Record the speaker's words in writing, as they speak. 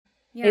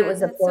It Yeah,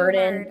 was a that's so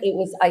burden. hard. It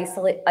was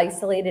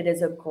isolated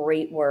is a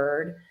great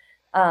word.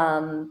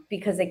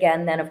 Because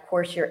again, then of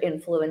course you're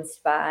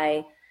influenced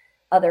by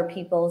other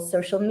people's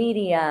social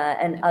media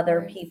and Of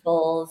other course.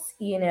 people's,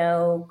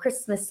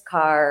 Christmas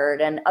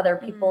card and other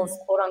people's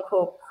Mm. quote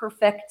unquote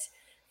perfect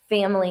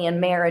family and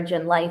marriage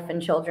and life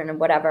and children and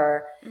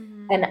whatever.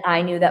 Mm-hmm. And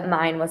I knew that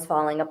mine was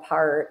falling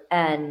apart.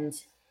 And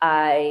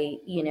I,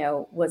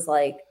 was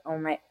like, oh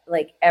my,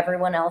 like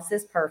everyone else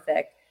is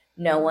perfect.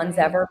 No one's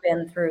Right. ever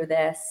been through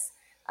this.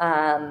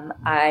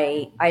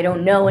 I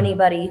don't know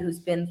anybody who's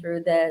been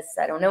through this.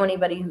 I don't know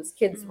anybody whose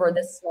kids were Mm.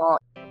 this small.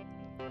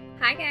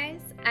 Hi, guys.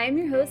 I'm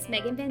your host,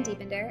 Megan Van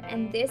Diepender,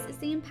 and this is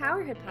the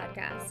Empowerhood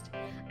Podcast.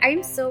 I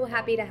am so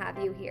happy to have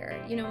you here.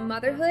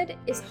 Motherhood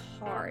is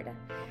hard,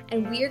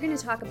 and we are going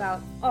to talk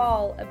about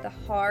all of the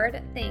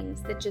hard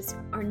things that just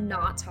are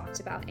not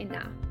talked about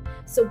enough.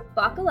 So,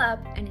 buckle up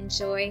and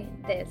enjoy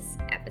this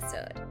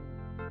episode.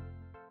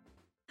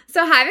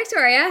 So, hi,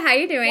 Victoria. How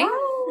you doing?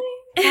 Hi.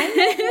 Hi,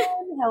 Good.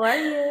 Megan. How are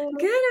you?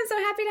 I'm so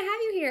happy to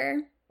have you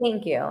here.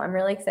 Thank you. I'm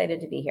really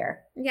excited to be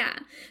here. Yeah.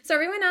 So,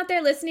 everyone out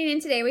there listening in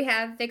today, we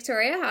have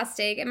Victoria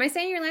Hostig. Am I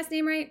saying your last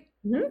name right?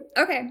 Mhm.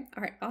 Okay.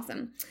 All right.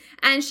 Awesome.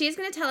 And she's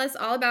going to tell us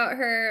all about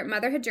her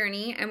motherhood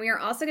journey. And we are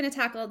also going to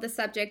tackle the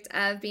subject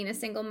of being a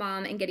single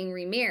mom and getting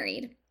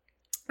remarried.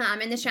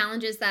 And the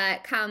challenges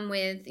that come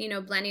with,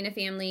 blending a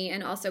family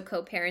and also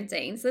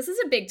co-parenting. So this is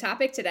a big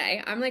topic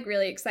today. I'm like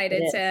really It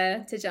excited is.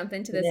 to jump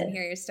into It this and is.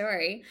 hear your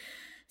story.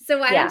 So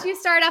why don't Yeah. you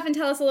start off and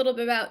tell us a little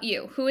bit about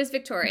you? Who is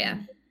Victoria?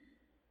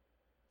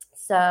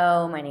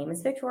 So my name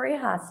is Victoria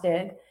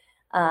Hostig.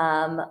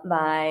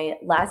 My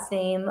last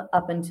name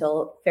up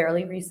until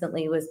fairly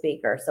recently was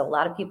Baker. So a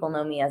lot of people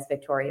know me as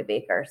Victoria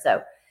Baker. So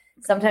Okay.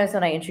 sometimes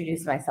when I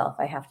introduce myself,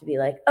 I have to be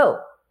like, oh,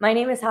 my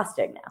name is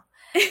Hostig now.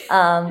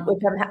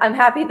 Which I'm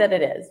happy that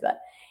it is.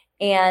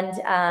 And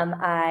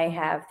I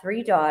have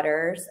three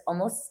daughters.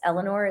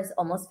 Eleanor is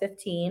almost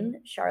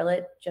 15.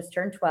 Charlotte just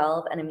turned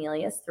 12, and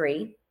Amelia is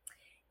 3.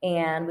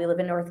 And we live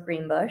in North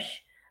Greenbush.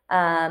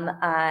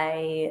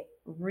 I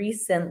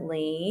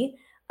recently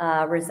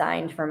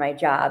resigned from my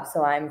job,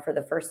 so I'm for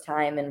the first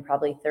time in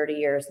probably 30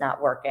 years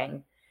not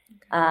working,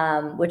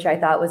 Okay. which I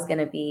thought was going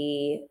to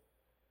be,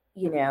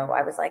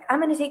 I was like,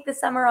 I'm going to take the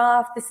summer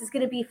off. This is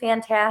going to be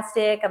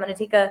fantastic. I'm going to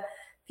take a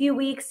few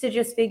weeks to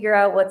just figure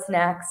out what's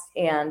next.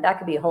 And that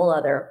could be a whole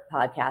other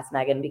podcast,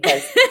 Megan,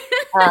 because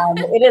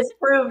it has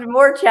proved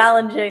more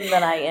challenging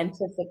than I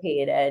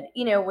anticipated.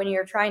 When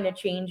you're trying to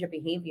change a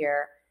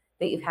behavior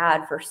that you've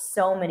had for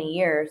so many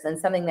years and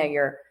something that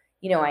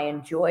I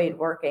enjoyed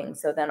working.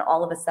 So then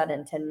all of a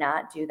sudden to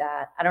not do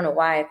that, I don't know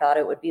why I thought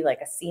it would be like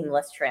a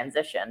seamless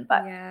transition,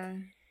 but Yeah.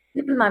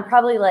 I'm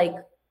probably like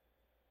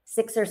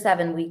 6 or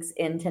 7 weeks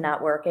into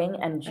not working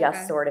and just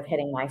Okay. sort of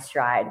hitting my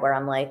stride where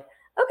I'm like,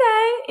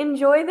 okay,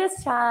 enjoy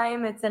this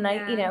time. It's a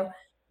night, Yeah.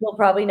 we'll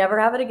probably never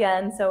have it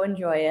again. So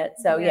enjoy it.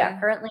 So yeah, Yeah.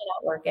 currently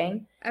not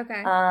working.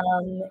 Okay.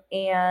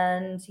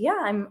 And yeah,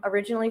 I'm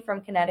originally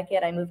from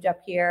Connecticut. I moved up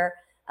here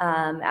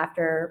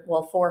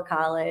for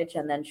college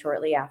and then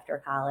shortly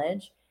after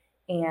college.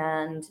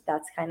 And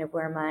that's kind of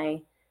where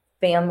my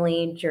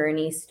family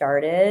journey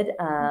started.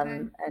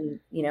 Okay. And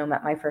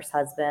met my first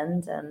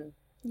husband and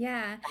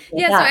Yeah.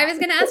 with Yeah, so I that. was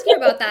going to ask you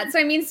about that. So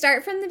I mean,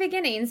 start from the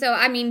beginning. So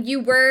I mean,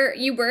 you were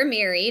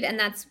married and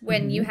that's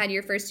when you Mhm. had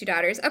your first two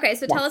daughters. Okay,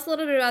 so Yeah. tell us a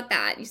little bit about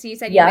that. You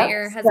said you met Yep.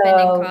 your husband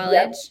in So,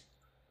 college.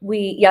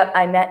 yep.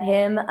 I met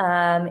him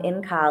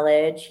in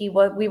college. We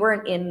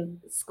weren't in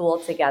school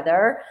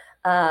together.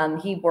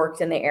 He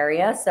worked in the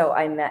area, so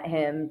I met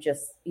him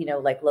just,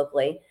 like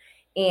locally.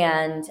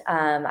 And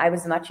I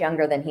was much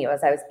younger than he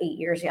was. I was 8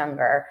 years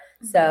younger.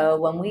 Okay. So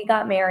when we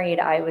got married,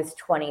 I was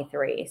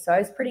 23. So I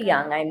was pretty Okay.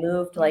 young. I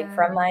moved like Yeah.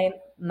 from my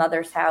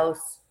mother's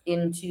house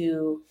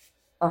into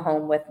a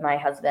home with my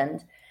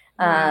husband,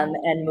 Wow.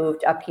 and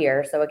moved up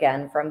here. So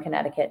again, from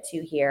Connecticut to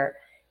here.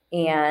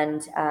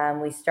 And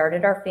we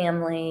started our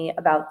family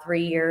about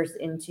 3 years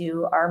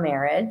into our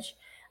marriage,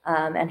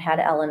 and had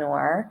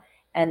Eleanor.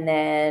 And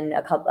then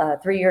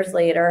 3 years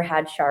later,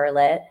 had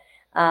Charlotte.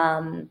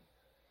 Um,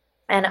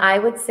 and I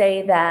would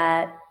say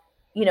that,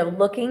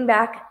 looking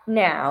back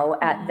now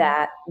at Mhm.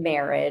 that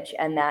marriage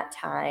and that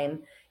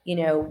time,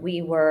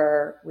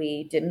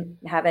 we didn't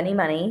have any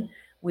money.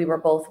 We were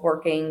both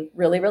working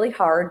really, really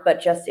hard, but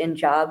just in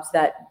jobs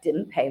that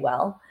didn't pay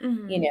well.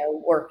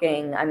 Mhm.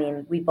 Working, I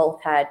mean, we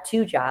both had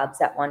two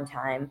jobs at one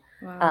time.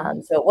 Wow.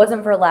 So it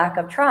wasn't for lack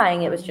of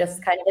trying. It was Yeah.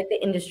 just kind of like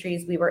the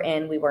industries we were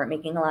in. We weren't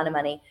making a lot of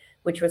money,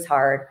 which was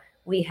hard.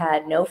 We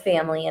had no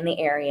family in the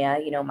area.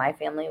 My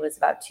family was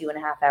about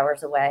 2.5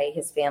 hours away.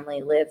 His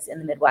family lives in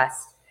the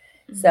Midwest.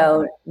 Mhm.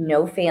 So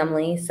no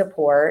family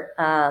support.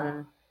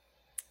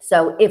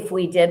 So if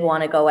we did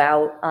want to go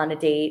out on a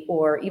date,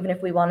 or even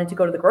if we wanted to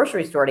go to the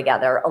grocery store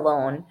together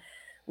alone,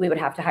 we would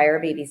have to hire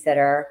a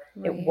babysitter.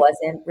 It Right.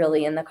 wasn't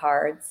really in the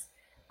cards.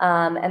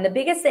 And the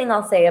biggest thing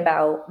I'll say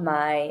about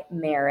my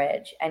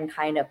marriage and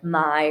kind of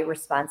my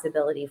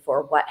responsibility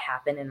for what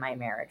happened in my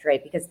marriage,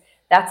 right? Because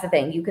that's the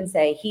thing. You can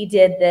say he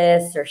did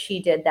this or she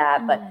did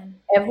that, but Mhm.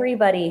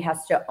 everybody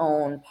has to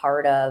own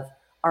part of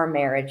our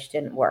marriage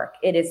didn't work.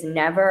 It is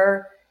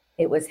never,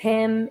 it was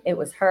him, it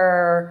was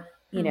her,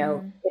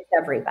 it's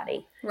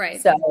everybody.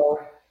 Right. So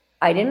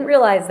I didn't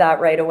realize that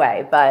right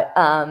away, but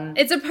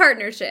it's a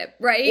partnership,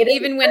 right? it is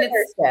Even a when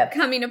it's partnership.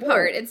 coming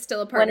apart, it's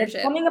still a When it's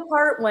partnership. coming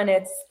apart, when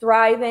it's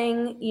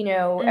thriving,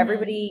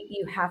 everybody,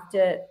 you have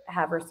to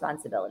have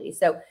responsibility.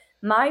 So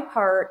my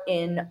part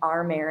in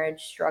our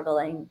marriage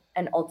struggling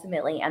and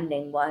ultimately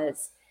ending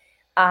was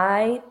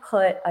I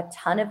put a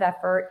ton of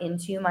effort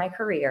into my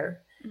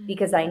career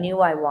because I knew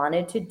I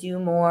wanted to do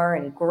more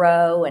and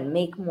grow and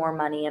make more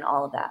money and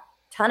all of that.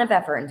 Ton of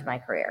effort into my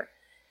career,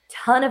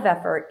 ton of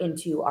effort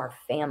into our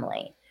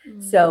family.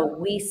 So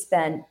we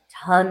spent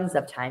tons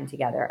of time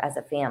together as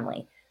a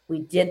family. We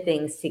did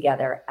things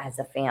together as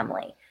a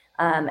family.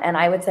 And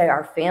I would say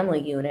our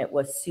family unit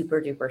was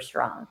super duper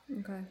strong.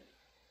 Okay.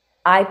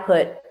 I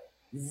put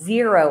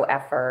zero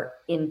effort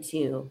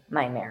into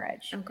my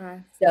marriage. Okay.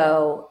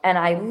 So, and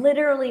I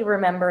literally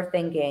remember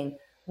thinking,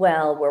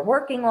 well, we're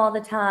working all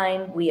the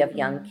time. We have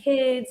young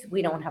kids.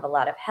 We don't have a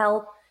lot of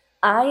help.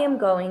 I am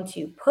going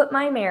to put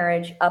my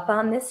marriage up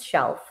on this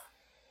shelf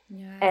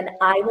and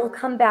I will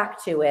come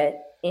back to it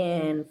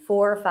in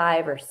 4 or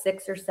 5 or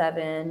 6 or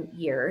 7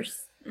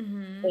 years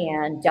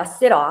and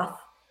dust it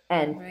off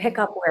and pick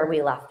up where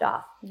we left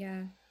off.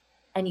 Yeah.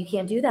 And you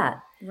can't do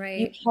that. Right.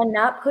 You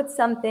cannot put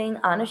something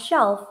on a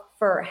shelf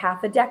for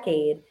half a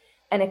decade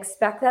and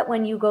expect that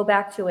when you go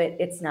back to it,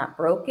 it's not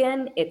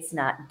broken, it's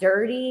not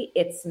dirty,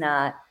 it's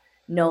not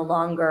no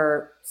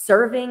longer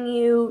serving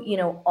you,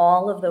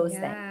 all of those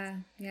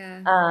things.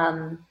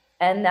 Yeah.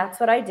 And that's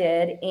what I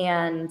did.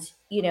 And,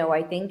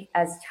 I think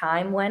as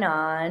time went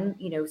on,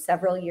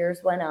 several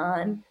years went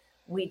on,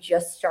 we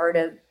just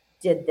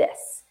did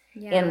this.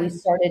 Yeah. And we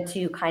started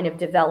to kind of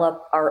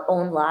develop our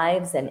own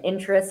lives and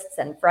interests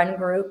and friend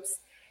groups.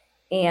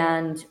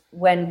 And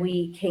when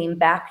we came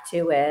back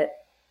to it,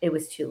 it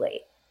was too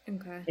late.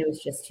 Okay. It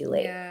was just too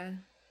late. Yeah.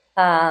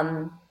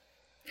 How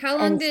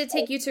long did it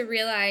take you to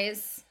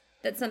realize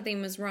that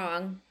something was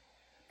wrong?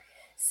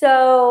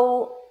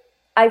 So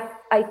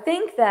I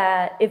think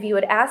that if you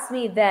had asked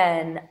me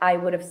then, I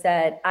would have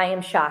said, I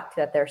am shocked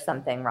that there's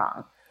something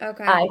wrong.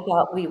 Okay. I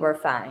thought we were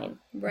fine.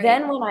 Right.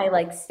 Then when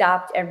I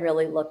stopped and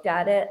really looked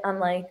at it, I'm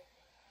like,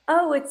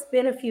 oh, it's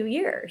been a few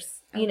years.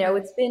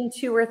 It's been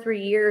 2 or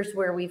 3 years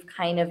where we've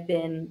kind of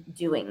been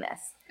doing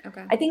this.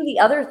 Okay. I think the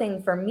other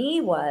thing for me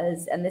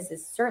was, and this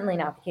is certainly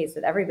not the case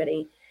with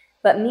everybody,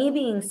 but me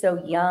being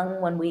so young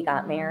when we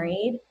got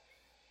married,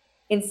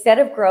 instead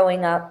of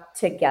growing up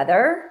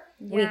together,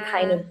 we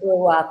kind of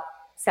grew up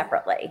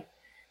separately.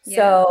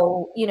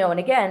 So, and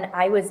again,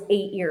 I was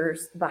 8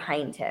 years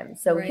behind him.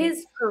 So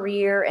his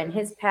career and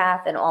his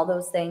path and all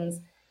those things,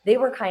 they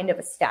were kind of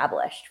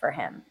established for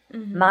him.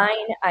 Mine,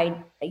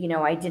 I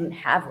didn't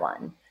have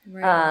one.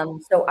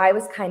 So I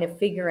was kind of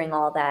figuring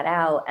all that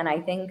out. And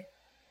I think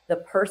the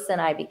person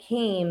I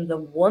became, the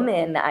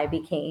woman I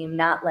became,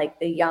 not like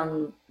the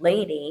young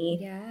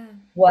lady,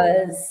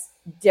 was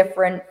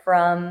different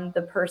from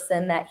the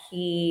person that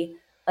he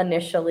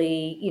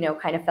initially,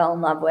 kind of fell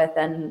in love with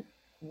and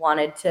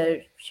wanted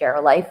to share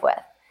a life with.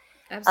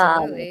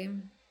 Absolutely.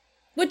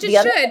 Which it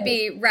should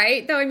be,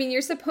 right? Though, I mean,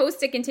 you're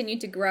supposed to continue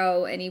to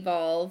grow and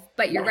evolve,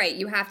 but you're right.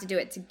 You have to do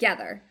it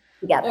together.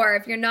 Or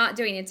if you're not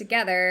doing it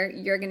together,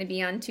 you're going to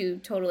be on 2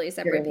 totally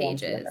separate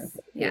pages.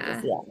 Yeah,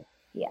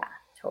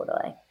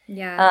 totally.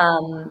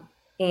 Yeah.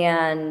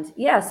 And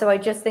so I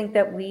just think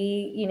that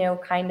we,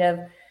 kind of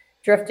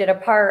drifted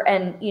apart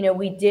and,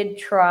 we did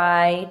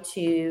try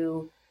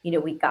to,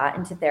 we got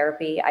into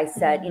therapy. I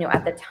said,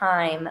 at the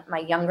time, my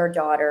younger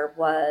daughter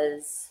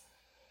was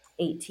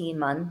 18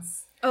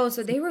 months. Oh,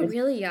 so they were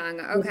really young.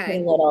 Okay. Pretty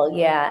little,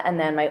 yeah. And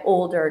then my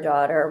older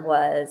daughter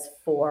was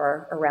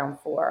around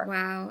 4.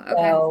 Wow.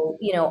 Okay.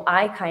 So,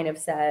 I kind of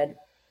said,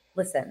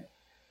 listen,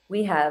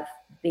 we have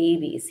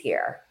babies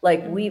here.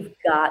 Like we've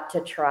got to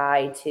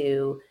try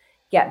to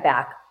get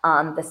back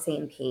on the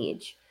same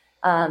page.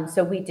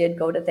 So we did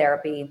go to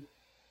therapy.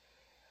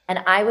 And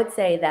I would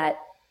say that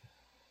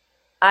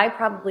I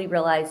probably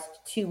realized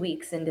 2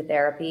 weeks into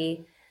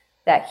therapy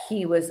that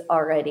he was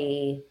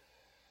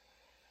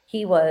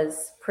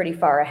pretty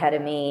far ahead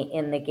of me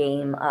in the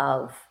game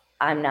of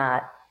I'm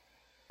not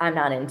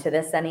into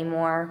this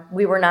anymore.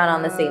 We were not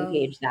on the same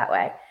page that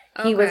way.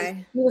 He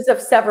was of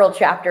several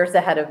chapters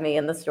ahead of me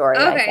in the story.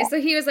 Okay, so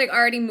he was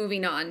already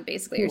moving on,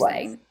 basically. You're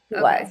saying he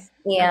was,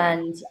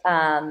 and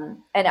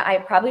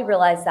I probably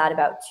realized that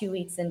about 2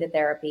 weeks into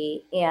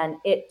therapy, and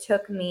it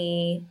took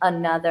me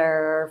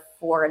another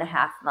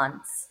 4.5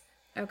 months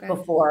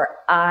before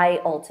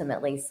I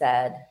ultimately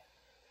said,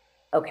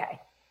 "Okay,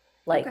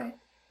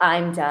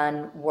 I'm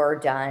done. We're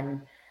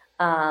done."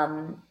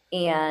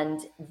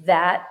 And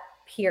that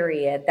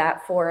period,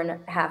 that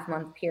 4.5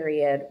 month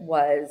period,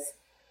 was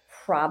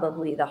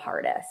probably the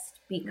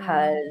hardest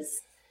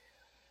because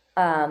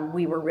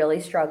we were really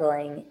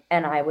struggling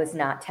and I was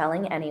not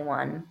telling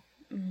anyone.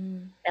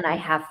 And I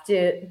have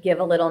to give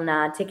a little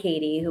nod to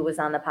Katie, who was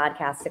on the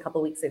podcast a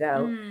couple weeks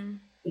ago,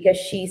 because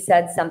she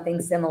said something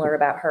similar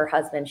about her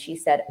husband. She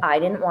said, I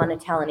didn't want to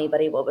tell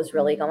anybody what was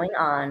really going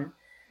on.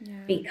 Yeah.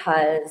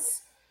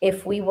 because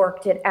if we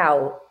worked it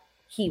out,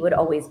 he would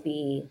always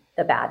be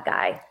the bad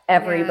guy. Yeah.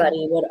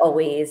 Everybody would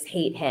always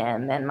hate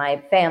him, and my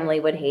family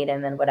would hate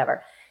him, and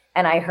whatever.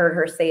 And I heard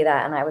her say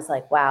that, and I was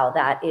like, wow,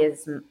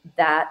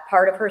 that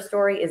part of her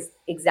story is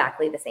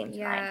exactly the same to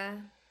mine. Yeah.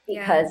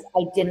 Yeah. Because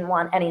I didn't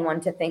want anyone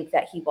to think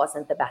that he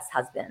wasn't the best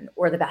husband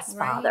or the best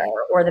father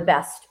Right. or the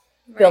best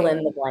fill Right.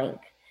 in the blank.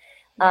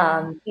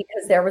 Yeah.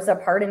 Because there was a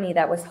part of me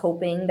that was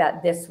hoping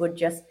that this would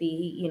just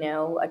be,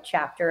 a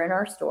chapter in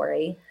our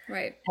story,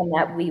 Right. and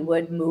that we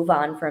would move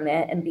on from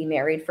it and be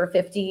married for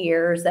 50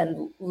 years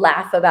and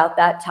laugh about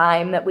that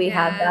time that we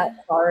had that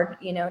Yeah. hard,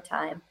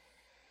 time.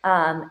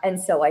 And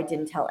so I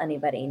didn't tell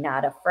anybody,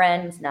 not a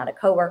friend, not a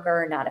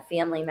coworker, not a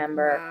family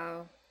member.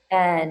 Wow.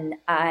 And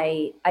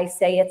I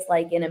say it's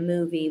like in a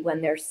movie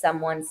when there's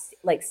someone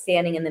like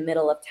standing in the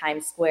middle of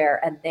Times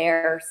Square and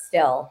they're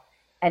still,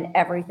 and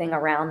everything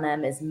around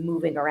them is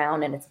moving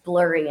around and it's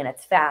blurry and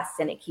it's fast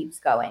and it keeps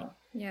going.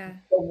 Yeah.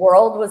 The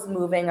world was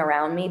moving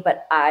around me,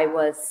 but I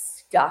was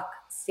stuck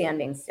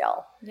standing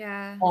still.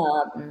 Yeah.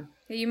 Um,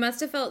 You must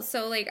have felt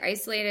so like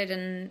isolated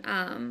and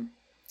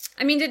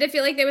I mean, did it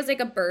feel like there was like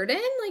a burden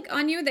like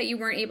on you that you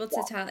weren't able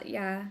to tell?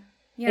 Yeah.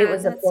 it Yeah,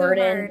 was a that's so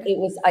burden. hard. It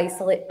was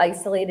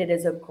isolated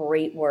is a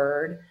great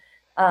word.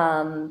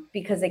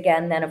 Because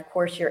again, then of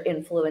course you're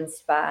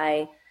influenced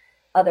by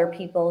other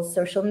people's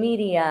social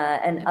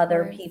media and Of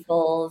other course.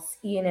 people's,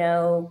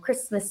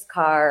 Christmas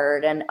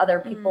card and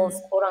other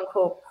people's Mm. quote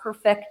unquote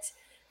perfect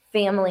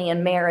family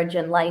and marriage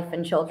and life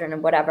and children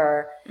and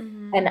whatever.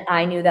 Mhm. And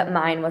I knew that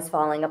mine was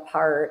falling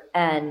apart.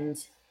 And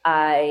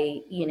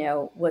I,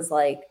 was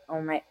like, oh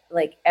my,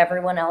 like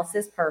everyone else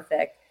is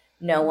perfect.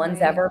 No one's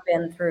Right. ever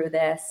been through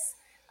this.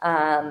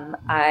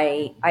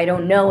 I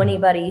don't know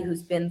anybody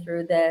who's been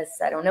through this.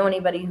 I don't know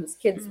anybody whose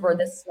kids were Mm.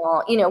 this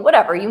small,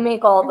 whatever.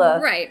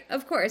 Right,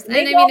 of course. You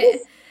And make I all mean,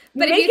 this, you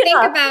but if make you it think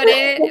up. about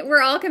it,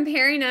 we're all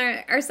comparing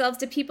ourselves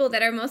to people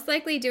that are most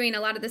likely doing a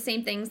lot of the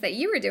same things that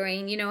you were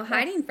doing,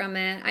 hiding Yes, from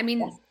it. I mean,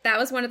 yes, that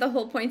was one of the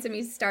whole points of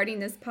me starting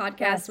this podcast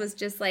yes, was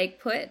just like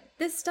put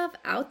this stuff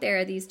out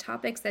there, these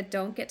topics that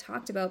don't get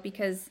talked about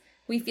because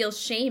we feel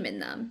shame in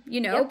them.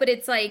 yep, But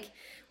it's like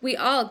we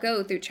all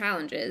go through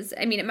challenges.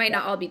 I mean, it might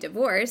not yep, all be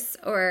divorce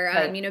or,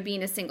 right.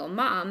 being a single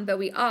mom, but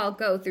we all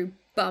go through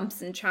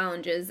bumps and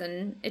challenges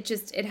and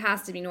it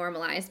has to be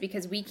normalized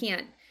because we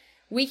can't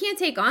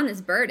take on this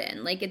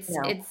burden. Like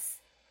No,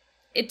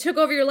 it took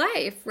over your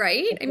life,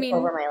 right? it I took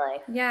over mean, my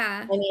life.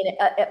 yeah. I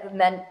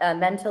mean,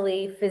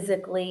 mentally,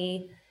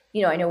 physically,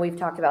 I know we've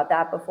talked about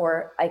that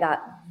before. I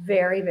got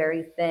very,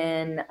 very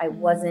thin. I Mm,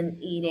 wasn't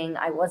eating.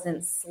 I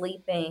wasn't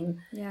sleeping.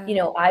 yeah.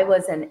 I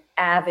was an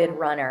avid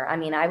runner. I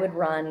mean, I would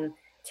run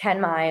 10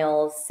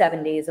 miles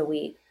 7 days a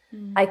week.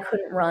 Mm, I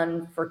couldn't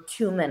run for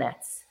 2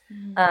 minutes,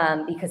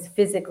 mm, because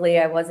physically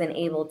I wasn't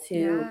able to.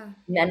 yeah.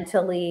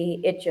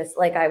 Mentally, it just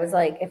like I was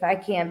like, if I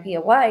can't be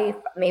a wife,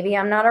 maybe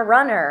I'm not a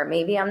runner.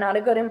 Maybe I'm not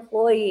a good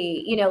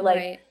employee. Like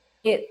Right.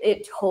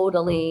 it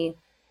totally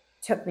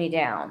took me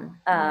down.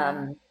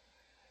 Yeah.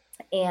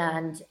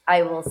 And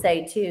I will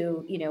say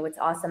too, it's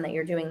awesome that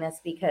you're doing this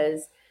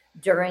because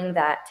during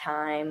that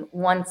time,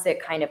 once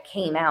it kind of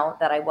came out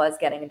that I was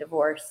getting a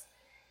divorce,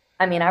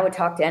 I mean, I would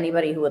talk to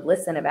anybody who would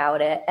listen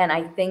about it. And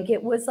I think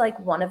it was like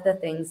one of the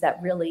things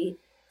that really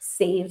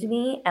saved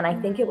me. And I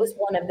think it Mm, was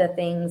one of the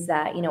things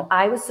that,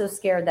 I was so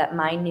scared that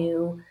my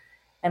new,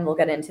 and we'll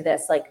get into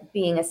this, like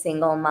being a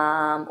single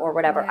mom or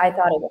whatever, I yeah.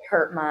 thought it would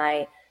hurt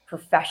my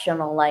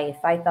professional life.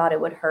 I thought it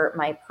would hurt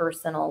my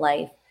personal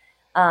life.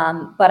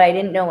 But I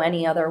didn't know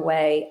any other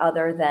way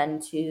other than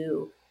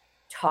to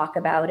talk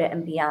about it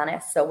and be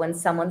honest. So when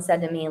someone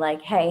said to me,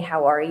 like, hey,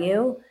 how are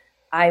you?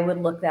 I would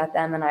look at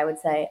them and I would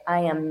say, I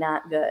am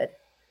not good.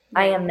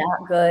 I Right. am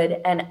not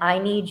good. And I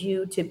need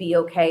you to be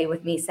okay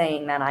with me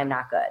saying that I'm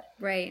not good.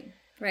 Right.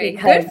 Right.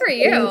 Good Because for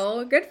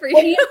you. Good for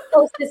what are you. you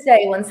supposed to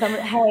say when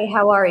someone, hey,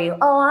 how are you?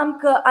 Oh, I'm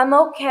good. I'm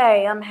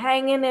okay. I'm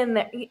hanging in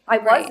there. I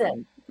Right.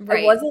 wasn't. I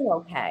Right. wasn't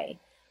okay,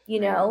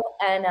 Right.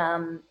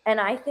 and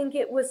I think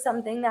it was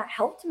something that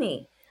helped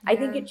me. I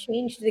think Yeah. it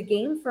changed the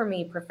game for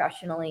me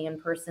professionally and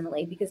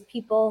personally because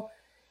people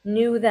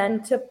knew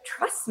then to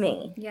trust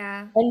me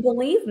Yeah. and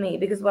believe me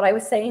because what I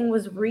was saying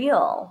was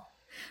real.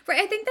 Right.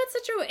 I think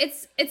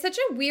that's it's such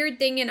a weird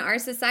thing in our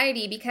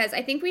society because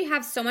I think we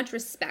have so much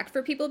respect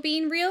for people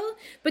being real,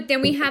 but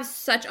then we have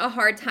such a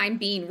hard time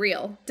being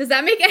real. Does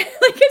that make it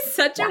like it's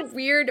such a Yes.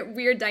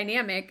 weird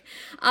dynamic.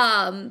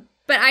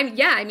 But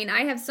I mean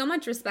I have so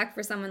much respect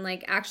for someone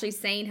like actually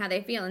saying how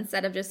they feel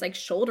instead of just like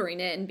shouldering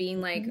it and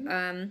being like,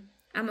 Mhm.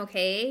 I'm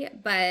okay,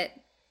 but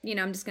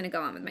I'm just gonna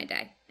go on with my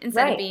day.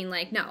 Instead of Right. being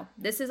like, no,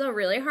 this is a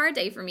really hard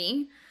day for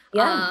me.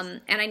 Yes.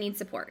 And I need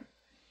support.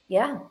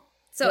 Yeah.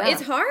 So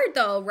it's Yeah. hard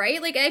though,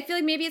 right? Like I feel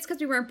like maybe it's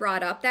because we weren't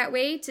brought up that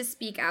way to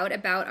speak out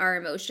about our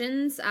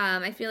emotions.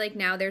 I feel like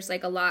now there's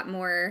like a lot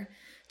more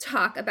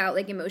talk about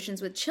like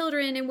emotions with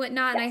children and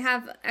whatnot. And I Yes.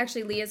 have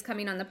actually Leah's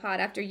coming on the pod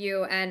after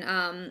you,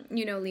 and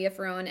you know, Leah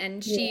Ferrone,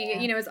 and she, Yeah.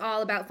 you know, is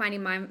all about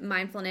finding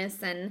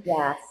mindfulness and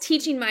Yes.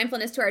 teaching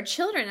mindfulness to our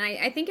children. And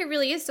I think it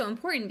really is so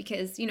important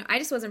because, you know, I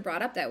just wasn't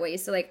brought up that way.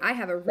 So like I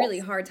have a really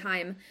Yes. hard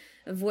time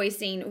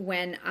voicing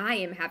when I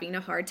am having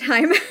a hard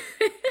time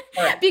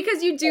Correct.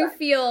 because you do Correct.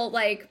 feel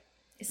like,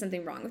 is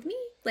something wrong with me?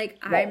 Like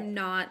Yep. I'm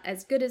not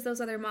as good as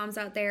those other moms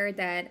out there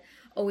that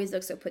always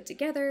look so put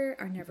together,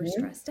 are never Mhm.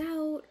 stressed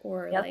out,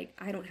 or Yep. like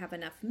I don't have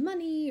enough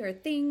money or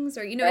things,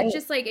 or you know, it's Right.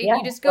 just like Yeah.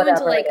 you just go into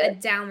Whatever like it a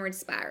is. downward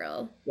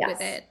spiral with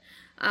Yes.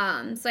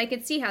 it. So I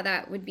could see how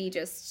that would be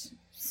just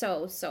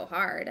so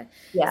hard.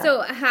 Yeah.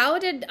 So how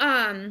did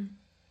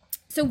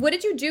so what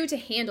did you do to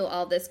handle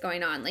all this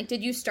going on? Like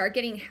did you start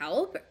getting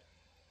help?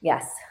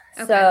 Yes.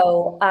 Okay.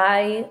 So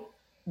I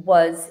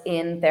was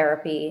in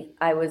therapy.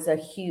 I was a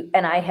huge,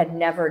 and I had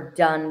never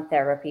done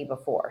therapy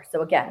before.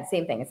 So again,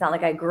 same thing. It's not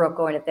like I grew up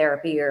going to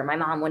therapy or my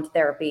mom went to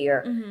therapy or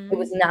it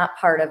was Mhm. not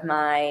part of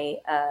my,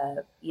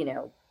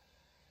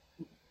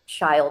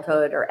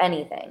 childhood or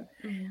anything.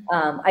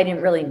 Mhm. I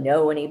didn't really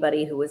know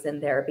anybody who was in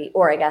therapy,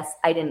 or I guess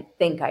I didn't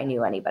think I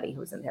knew anybody who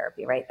was in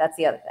therapy, right? That's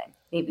the other thing.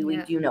 Maybe we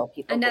Yeah. do know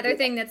people, but Another we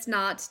thing don't. that's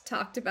not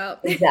talked about.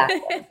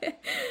 Exactly.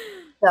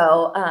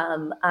 So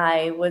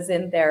I was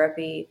in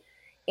therapy,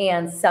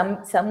 and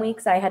some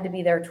weeks I had to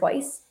be there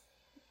twice,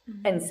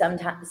 and Mhm.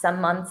 sometimes some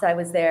months I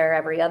was there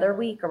every other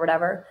week or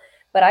whatever.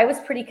 But I was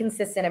pretty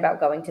consistent about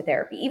going to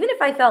therapy, even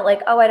if I felt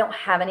like, oh, I don't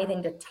have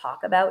anything to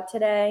talk about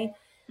today.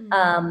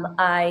 Mhm.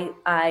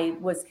 I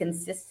was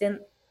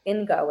consistent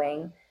in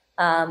going.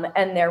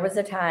 And there was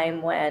a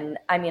time when,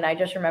 I mean, I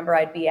just remember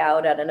I'd be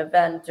out at an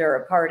event or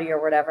a party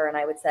or whatever, and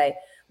I would say,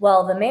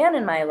 well, the man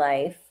in my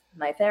life,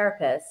 my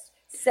therapist,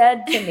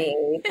 said to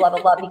me, blah,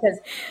 blah, blah, because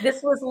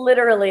this was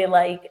literally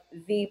like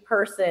the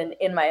person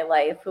in my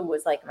life who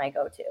was like my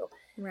go to.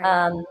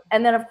 Right.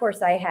 And then, of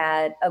course, I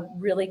had a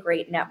really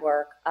great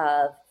network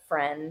of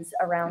friends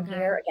around Okay.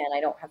 here. Again, I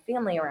don't have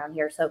family around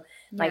here. So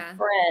my Yeah.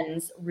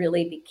 friends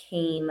really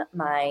became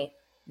my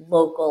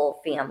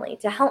local family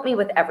to help me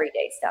with Okay.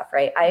 everyday stuff,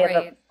 right? I have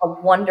Right. a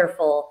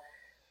wonderful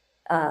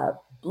uh,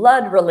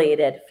 blood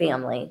related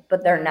family,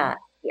 but they're Yeah. not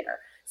here.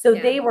 So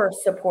Yeah. they were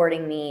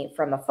supporting me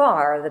from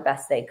afar the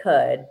best they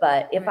could.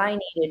 But if Right. I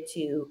needed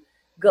to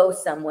go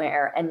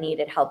somewhere and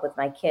needed help with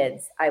my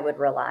kids, I would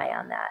rely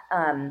on that.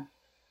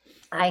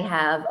 I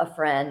have a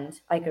friend,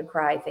 I could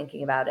cry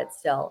thinking about it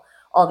still,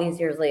 all these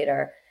years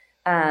later.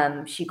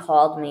 She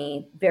called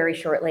me very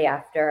shortly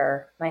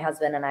after my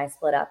husband and I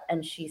split up,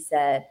 and she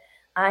said,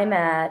 I'm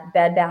at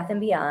Bed Bath and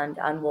Beyond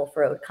on Wolf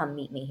Road. Come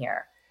meet me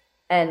here.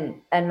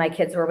 And my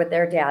kids were with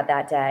their dad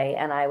that day,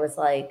 and I was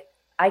like,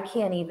 I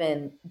can't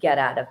even get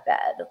out of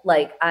bed.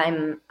 Like I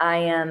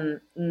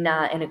am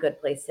not in a good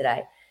place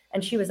today.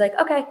 And she was like,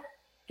 okay,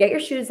 get your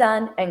shoes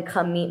on and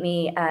come meet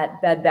me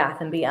at Bed Bath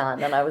and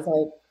Beyond. And I was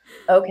like,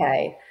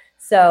 okay.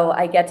 So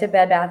I get to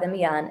Bed Bath and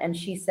Beyond, and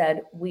she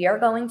said, we are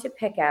going to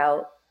pick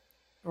out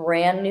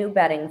brand new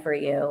bedding for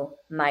you,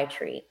 my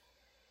treat.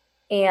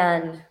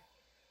 And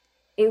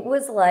it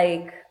was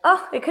like,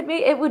 oh, it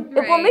will make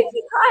Right.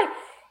 me cry.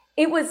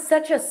 It was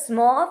such a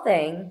small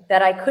thing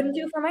that I couldn't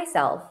Yeah. do for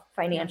myself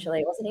Yeah. financially.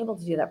 I wasn't able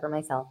to do that for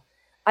myself.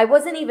 I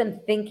wasn't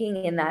even thinking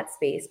in that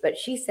space, but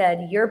she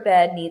said, your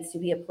bed needs to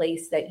be a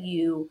place that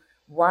you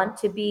want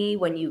to be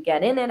when you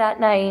get in it at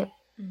night.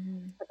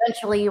 Mhm.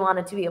 Eventually, you want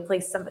it to be a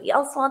place somebody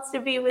else wants to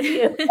be with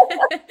you.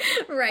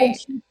 And Right.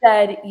 she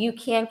said, you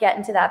can't get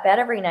into that bed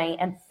every night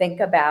and think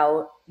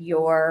about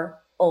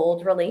your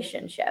old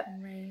relationship.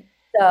 Right.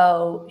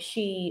 So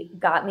she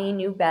got me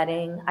new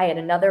bedding. I had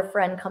another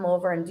friend come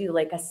over and do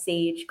like a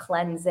sage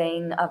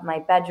cleansing of my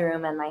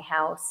bedroom and my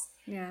house.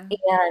 Yeah.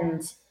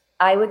 And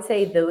I would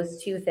say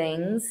those two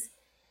things,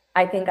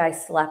 I think I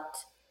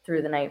slept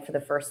through the night for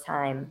the first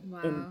time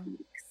in Wow.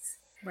 weeks.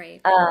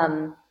 Right.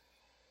 Um,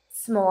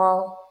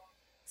 small,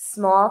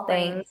 small Right.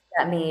 things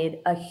that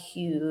made a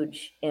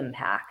huge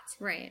impact.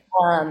 Right.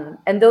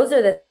 And those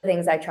are the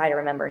things I try to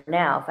remember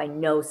now. If I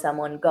know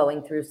someone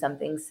going through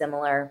something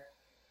similar,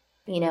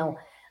 you know,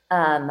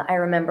 I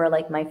remember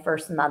like my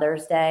first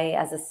Mother's Day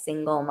as a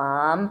single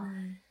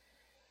mom.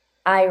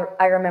 Mm.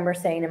 I remember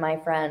saying to my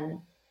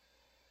friend,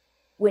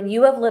 when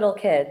you have little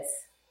kids,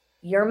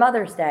 your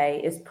Mother's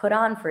Day is put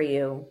on for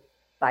you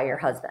by your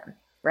husband,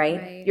 right?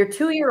 Right. Your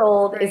 2 year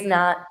old is Right.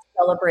 not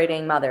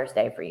celebrating Mother's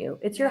Day for you.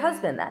 It's your Yeah.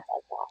 husband that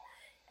does that.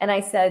 And I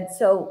said,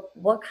 so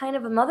what kind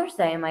of a Mother's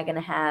Day am I going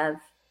to have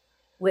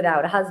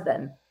without a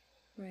husband?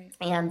 Right.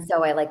 And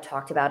so I like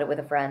talked about it with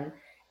a friend,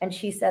 and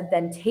she said,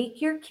 then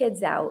take your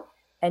kids out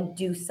and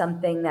do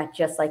something that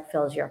just like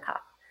fills your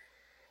cup.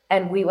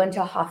 And we went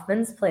to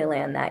Hoffman's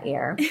Playland that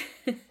year.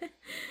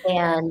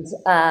 And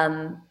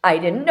I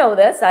didn't know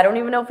this. I don't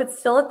even know if it's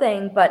still a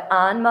thing, but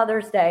on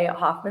Mother's Day at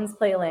Hoffman's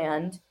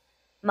Playland,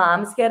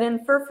 moms get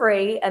in for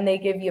free and they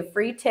give you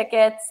free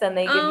tickets and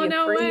they give Oh, you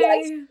no free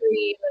ice way.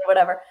 cream and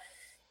whatever.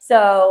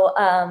 So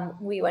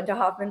we went to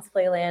Hoffman's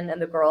Playland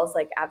and the girls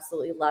like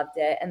absolutely loved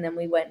it. And then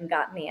we went and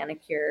got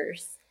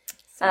manicures.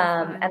 So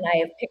And fun. I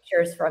have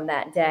pictures from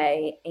that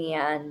day,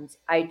 and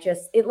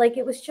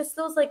it was just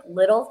those like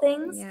little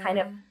things kind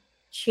of Yeah.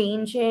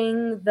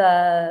 changing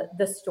the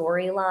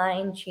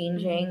storyline,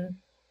 changing,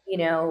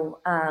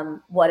 Mm-hmm.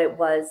 what it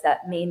was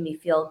that made me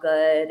feel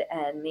good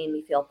and made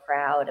me feel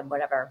proud and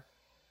whatever.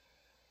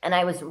 And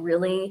I was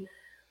really,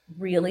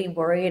 really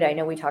worried. I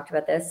know we talked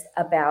about this,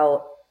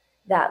 about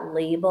that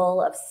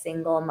label of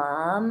single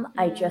mom.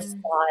 I just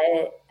Mm, saw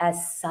it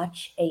as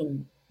such a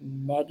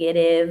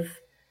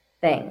negative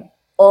thing. right.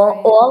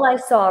 All I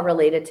saw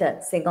related to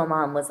single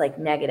mom was like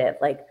negative,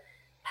 like Mm,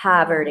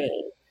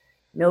 poverty,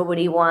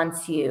 nobody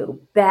wants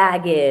you,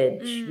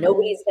 baggage, mm,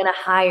 nobody's gonna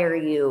hire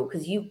you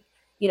because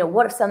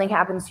what if something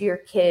happens to your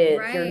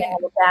kids? You're right.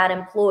 now a bad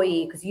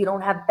employee because you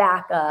don't have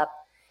backup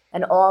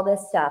and all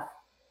this stuff.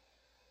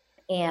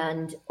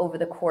 And over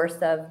the course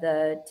of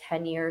the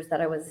 10 years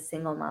that I was a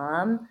single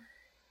mom,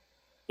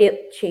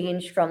 it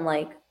changed from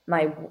like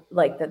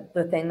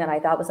the thing that I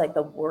thought was like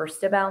the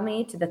worst about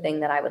me to the thing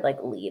that I would like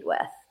lead with.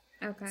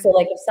 Okay. So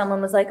like if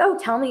someone was like, "Oh,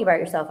 tell me about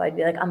yourself," I'd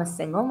be like, "I'm a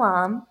single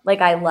mom."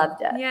 Like I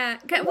loved it. Yeah.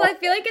 I Well, I loved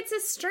feel like it's a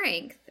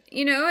strength.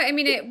 I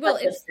mean, it. it well,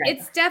 Such a it's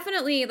strength.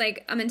 definitely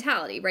like a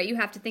mentality, right? You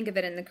have to think of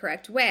it in the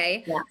correct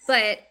way. Yes.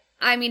 But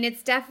I mean,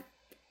 if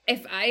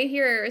I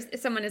hear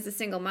someone is a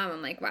single mom,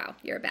 I'm like, wow,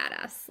 you're a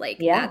badass. Like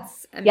Yeah.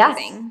 that's Yes.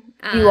 amazing.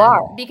 You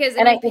are. Because I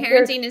And I mean, think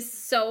there's parenting is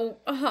so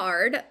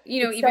hard. it's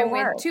so Even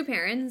with hard. two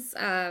parents. It's so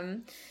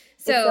hard.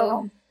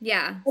 So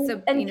yeah.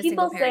 So And being a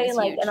single people parent say is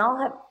like, and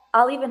huge.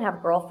 I'll even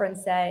have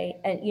girlfriends say,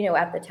 and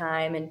at the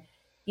time, and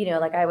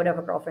like I would have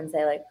a girlfriend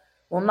say like,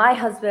 well, my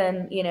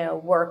husband,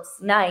 works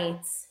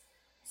nights,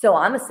 so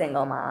I'm a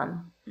single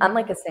mom. I'm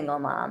like Mm. a single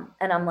mom,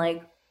 and I'm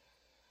like,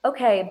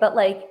 okay, but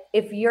like,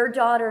 if your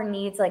daughter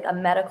needs like a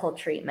medical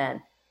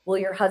treatment, will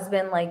your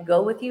husband like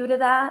go with you to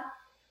that?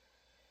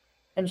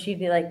 And she'd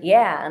be like,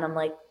 yeah, and I'm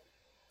like,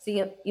 so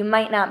you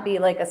might not be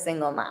like a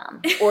single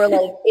mom, or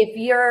like if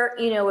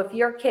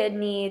your kid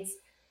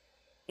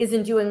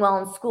isn't doing well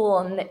in school,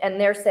 and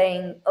they're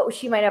saying, oh,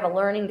 she might have a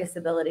learning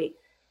disability.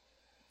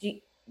 Do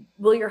you,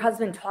 will your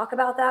husband talk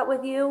about that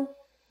with you?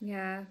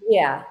 Yeah.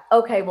 Yeah.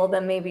 Okay. Well,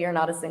 then maybe you're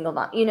not a single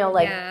mom.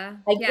 Like Yeah.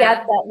 I get Yeah.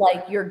 that,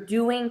 like you're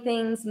doing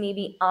things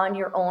maybe on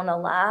your own a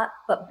lot,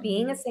 but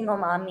being a Hmm. single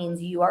mom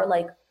means you are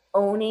like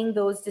owning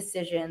those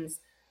decisions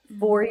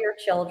for Hmm. your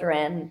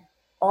children,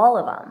 all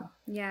of them.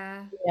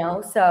 Yeah.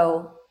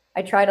 So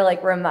I try to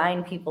like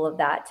remind people of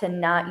that, to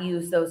not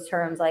use those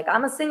terms like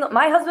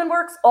my husband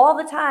works all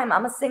the time,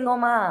 I'm a single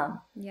mom.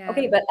 Yeah.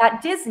 Okay, but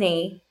at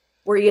Disney,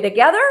 were you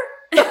together?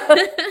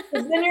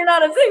 Because then you're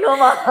not a single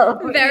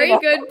mom, Very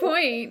good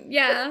point.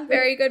 Yeah,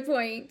 very good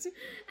point.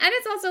 And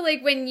it's also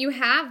like when you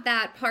have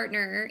that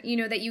partner,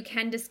 that you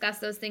can discuss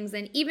those things.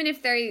 And even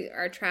if they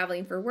are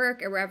traveling for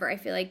work or wherever, I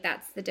feel like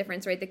that's the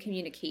difference, right? The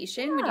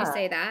communication. Would you Yeah,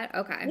 say that?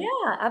 Okay.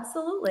 yeah,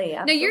 absolutely,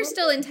 Now you're absolutely.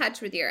 still in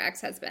touch with your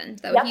ex husband,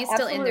 though. Yep, He's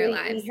still in their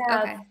absolutely. We lives.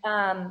 have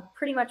Okay.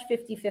 pretty much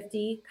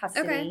 50-50 Okay.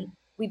 custody.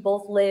 We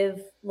both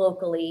live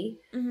locally.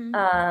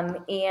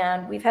 Mm-hmm.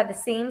 And we've had the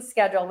same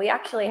schedule. We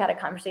actually had a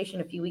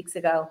conversation a few weeks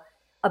ago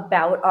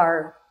about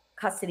our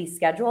custody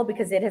schedule,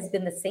 because it has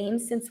been the same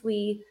since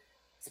we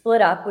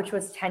split up, which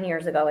was 10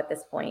 years ago at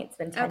this point. It's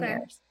been 10 Okay.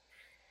 years.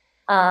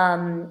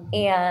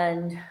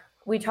 And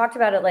we talked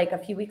about it like a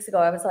few weeks ago.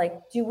 I was like,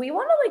 do we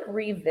want to like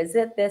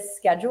revisit this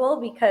schedule?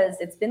 Because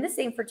it's been the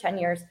same for 10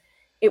 years.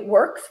 It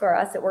works for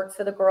us. It works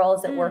for the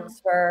girls. It Mm. works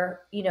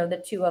for,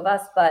 the two of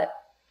us, but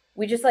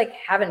we just like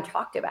haven't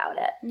talked about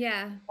it.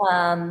 Yeah.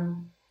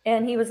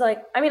 And he was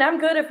like, I mean, I'm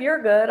good if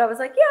you're good. I was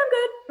like,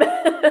 yeah,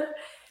 I'm good.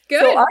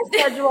 So our Good.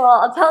 schedule,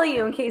 I'll tell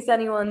you in case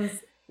anyone's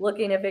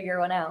looking to figure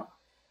one out.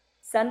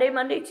 Sunday,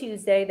 Monday,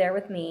 Tuesday, they're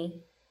with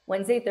me.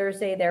 Wednesday,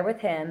 Thursday, they're with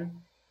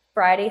him.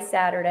 Friday,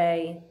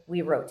 Saturday,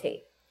 we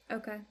rotate.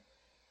 Okay.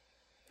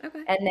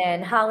 Okay. And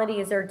then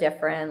holidays are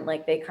different.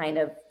 Like they kind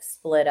of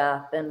split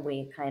up, and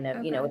we kind of,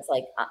 Okay. it's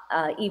like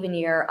even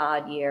year,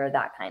 odd year,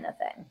 that kind of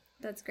thing.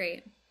 That's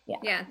great. Yeah.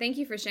 Yeah, thank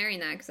you for sharing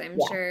that because I'm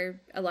Yeah.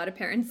 sure a lot of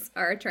parents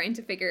are trying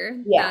to figure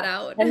that Yeah.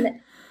 out.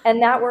 And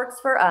and that works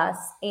for us.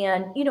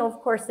 And of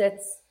course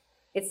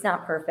it's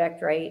not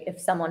perfect, right? If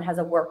someone has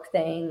a work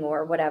thing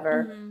or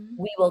whatever, Hmm.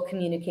 we will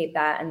communicate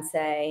that and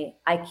say,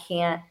 I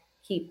can't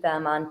keep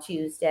them on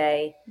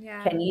Tuesday.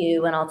 Yeah. Can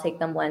you? And I'll take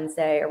them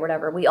Wednesday or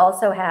whatever. We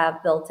also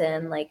have built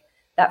in like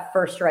that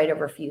first right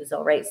of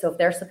refusal, right? So if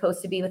they're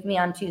supposed to be with me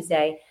on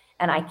Tuesday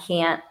and I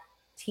can't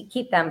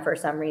keep them for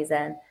some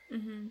reason,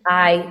 Hmm.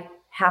 I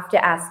have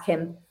to ask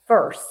him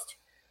first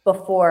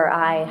before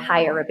I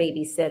hire Oh. a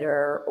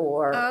babysitter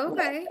or Oh,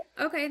 whatever. okay.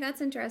 Okay,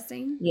 that's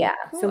interesting. Yeah.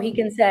 So he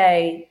Cool. can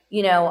say,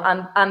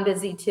 I'm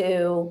busy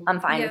too. I'm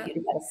fine with Yeah. you to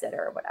get a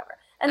sitter or whatever.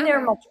 And they're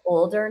Okay. much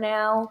older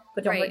now.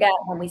 But don't Right. forget,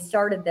 when we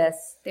started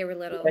this, They were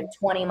we had little. a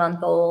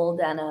 20-month-old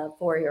and a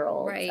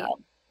 4-year-old. So Right.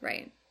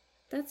 Right.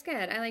 That's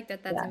good. I like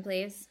that that's yeah, in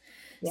place.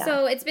 yeah.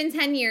 So it's been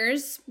 10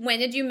 years. When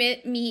did you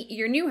meet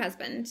your new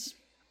husband?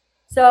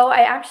 So I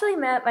actually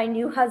met my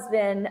new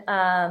husband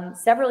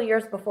several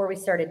years before we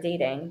started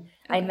dating.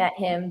 I Okay. met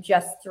him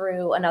just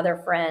through another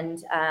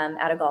friend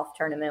at a golf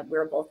tournament. We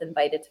were both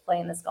invited to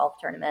play in this golf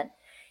tournament,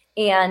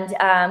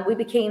 and we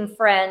became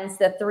friends.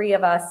 The three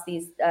of us,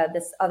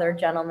 this other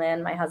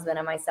gentleman, my husband,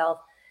 and myself,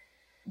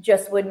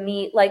 just would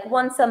meet like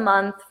once a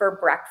month for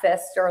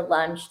breakfast or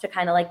lunch to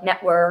kind of like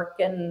network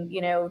and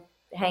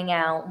hang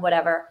out,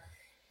 whatever.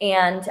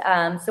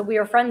 And so we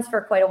were friends for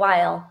quite a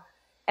while.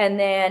 And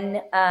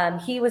then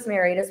he was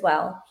married as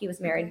well. He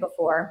was married Okay.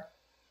 before,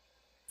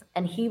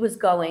 and he was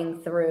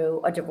going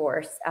through a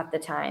divorce at the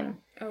time.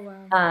 Oh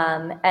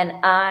wow. And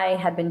I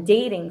had been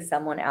dating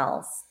someone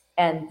else,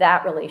 and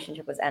that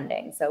relationship was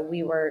ending. So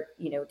we were,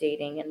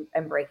 dating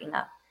and breaking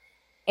up.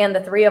 And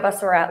the three of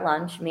us were at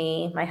lunch,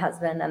 me, my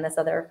husband, and this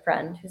other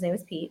friend whose name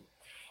was Pete.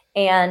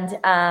 And,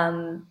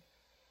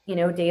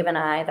 Dave and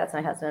I, that's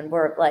my husband,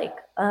 were like,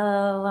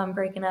 oh, I'm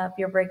breaking up.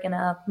 You're breaking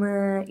up.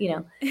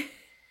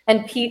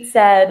 And Pete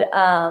said,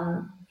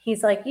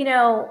 he's like,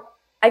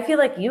 I feel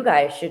like you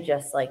guys should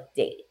just like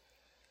date.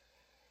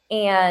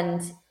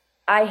 And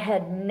I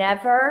had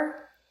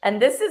never,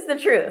 and this is the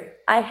truth,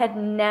 I had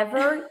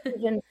never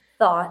even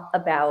thought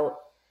about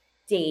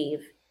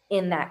Dave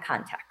in that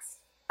context.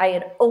 I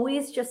had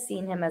always just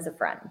seen him as a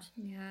friend.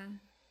 Yeah.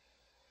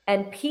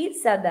 And Pete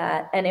said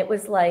that, and it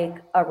was like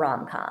a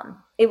rom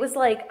com. It was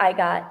like I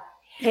got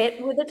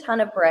hit with a ton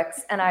of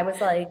bricks, and I was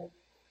like,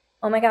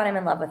 oh my God, I'm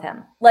in love with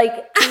him.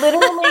 Like,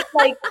 literally,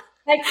 like,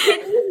 I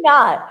kid you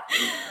not.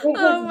 It was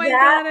Oh my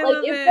that, God, I like,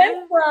 love it went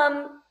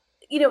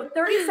it. from,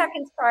 30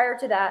 seconds prior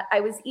to that,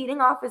 I was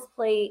eating off his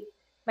plate.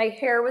 My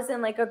hair was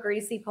in like a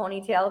greasy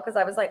ponytail because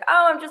I was like,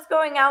 oh, I'm just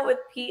going out with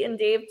Pete and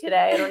Dave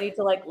today. I don't need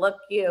to like look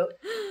cute.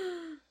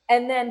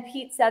 And then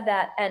Pete said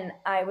that, and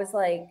I was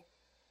like,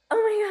 oh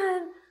my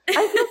God,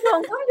 I feel so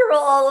uncomfortable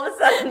all of a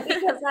sudden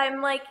because I'm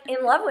like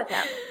in love with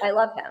him. I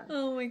love him.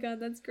 Oh my God,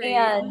 that's great.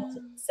 And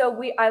so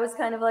I was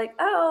kind of like,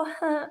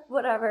 oh,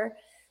 whatever.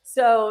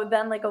 So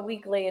then like a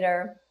week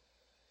later,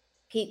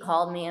 Pete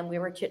called me and we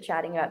were chit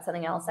chatting about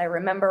something else. I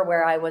remember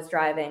where I was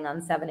driving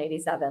on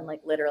 787,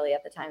 like literally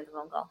at the time of the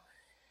phone call.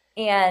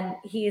 And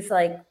he's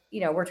like,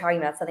 we're talking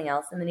about something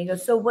else. And then he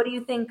goes, so what do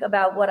you think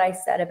about what I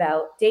said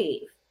about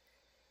Dave?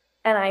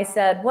 And I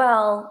said,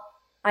 well,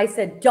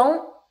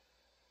 don't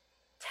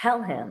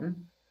tell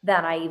him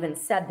that I even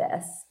said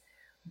this,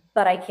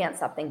 but I can't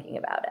stop thinking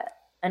about it.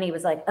 And he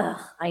was like, ugh,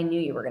 I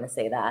knew you were going to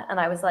say that. And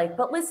I was like,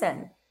 but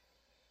listen,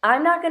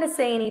 I'm not going to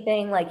say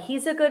anything. Like,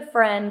 he's a good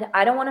friend.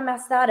 I don't want to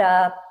mess that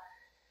up.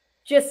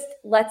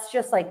 Let's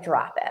just like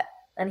drop it.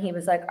 And he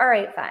was like, all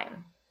right,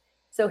 fine.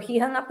 So he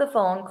hung up the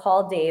phone,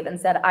 called Dave, and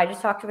said, I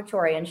just talked to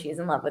Victoria and she's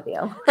in love with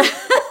you.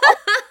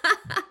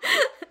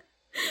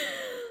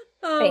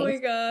 Oh my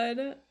Thanks.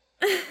 God.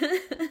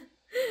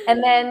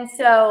 And then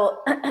so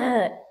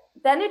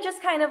then it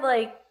just kind of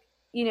like,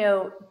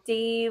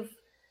 Dave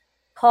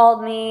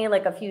called me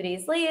like a few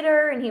days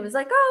later and he was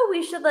like, oh,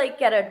 we should like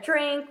get a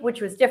drink,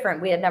 which was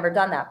different. We had never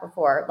done that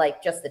before,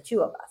 like just the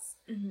two of us.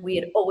 Mhm. We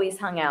had always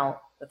hung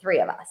out, the three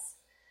of us.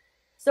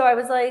 So I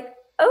was like,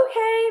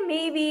 okay,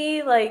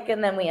 maybe, like,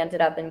 and then we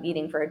ended up in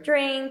meeting for a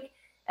drink.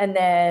 And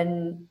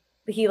then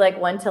he like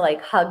went to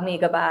like hug me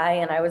goodbye.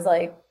 And I was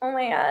like, oh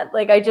my God.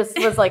 Like I just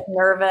was like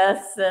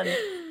nervous.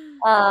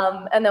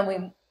 And then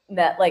we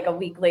met like a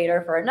week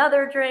later for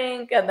another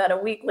drink, and then a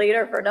week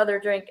later for another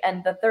drink.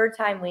 And the third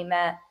time we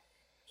met,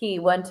 he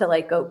went to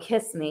like go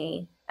kiss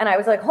me. And I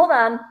was like, hold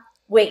on,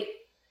 wait.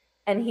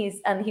 And he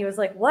was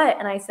like, what?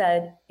 And I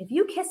said, if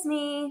you kiss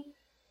me,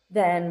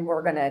 then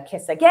we're gonna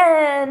kiss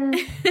again,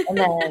 and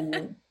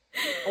then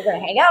we're gonna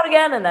hang out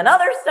again, and then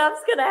other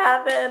stuff's gonna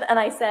happen. And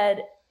I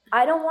said,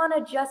 I don't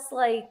wanna just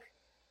like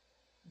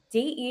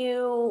date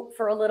you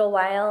for a little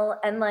while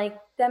and like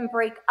then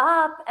break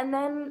up, and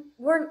then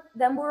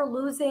we're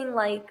losing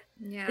like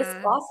this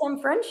Yeah.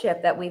 awesome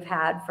friendship that we've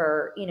had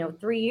for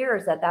 3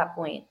 years at that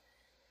point.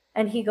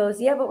 And he goes,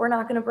 yeah, but we're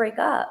not going to break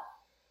up.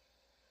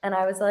 And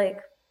I was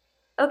like,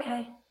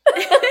 okay.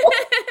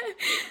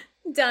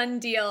 Done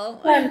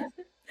deal. And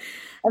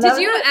that Did was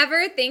you it.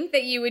 ever think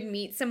that you would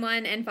meet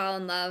someone and fall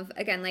in love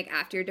again, like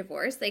after your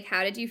divorce? Like,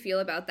 how did you feel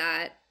about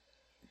that?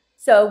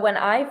 So when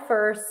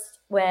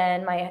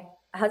my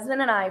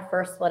husband and I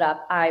first split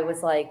up, I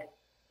was like,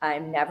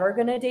 I'm never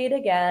going to date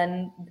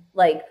again.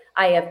 Like,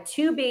 I have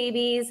two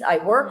babies. I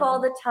work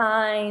all the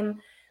time.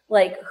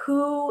 Like,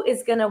 who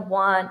is going to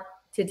want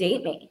to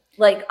date me?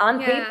 Like, on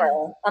paper,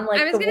 Yeah. I'm like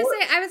the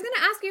worst. I was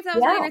gonna ask you if that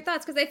was one of Yeah. your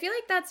thoughts, because I feel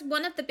like that's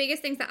one of the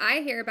biggest things that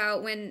I hear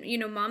about when,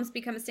 moms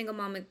become a single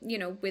mom with,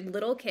 with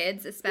little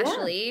kids, Yeah.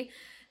 especially.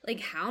 Like,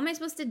 how am I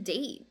supposed to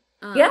date?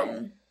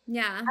 Yeah.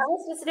 Yeah. I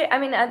was just, I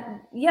mean,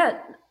 yeah,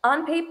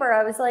 on paper,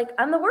 I was like,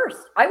 I'm the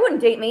worst. I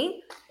wouldn't date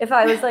me if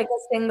I was like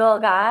a single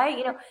guy,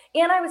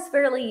 and I was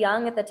fairly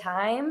young at the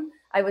time.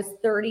 I was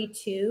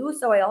 32.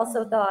 So I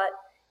also Mhm. thought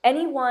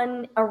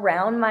anyone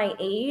around my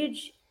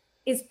age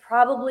is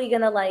probably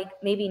going to like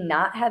maybe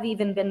not have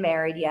even been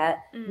married yet,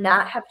 Mm.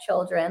 not have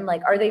children.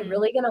 Like, are they Mhm.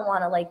 really going to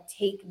want to like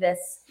take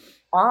this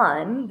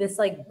on, this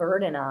like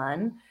burden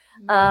on?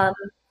 Right.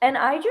 And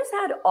I just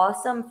had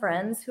awesome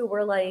friends who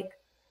were like,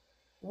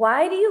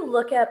 why do you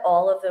look at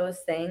all of those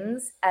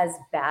things as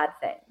bad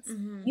things?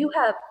 Mm-hmm. You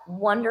have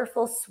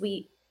wonderful,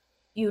 sweet,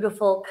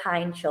 beautiful,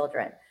 kind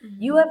children.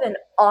 You Mm-hmm. have an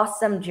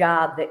awesome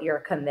job that you're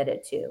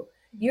committed to.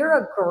 You're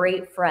Mm-hmm. a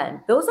great friend.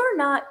 Those are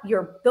not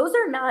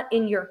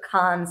in your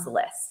cons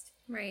list.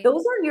 Right.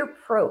 Those are your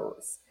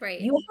pros.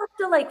 Right. You have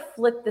to like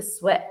flip the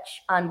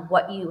switch on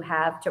what you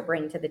have to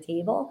bring to the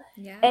table.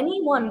 Yeah.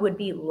 Anyone would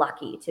be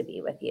lucky to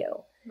be with you.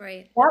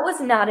 Right. That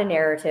was not a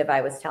narrative I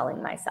was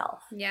telling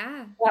myself.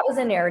 Yeah. That was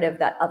a narrative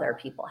that other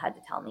people had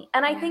to tell me.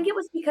 And I Yeah. think it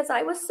was because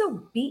I was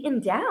so beaten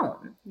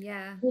down.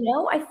 Yeah.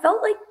 I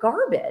felt like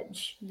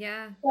garbage.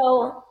 Yeah.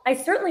 So I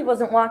certainly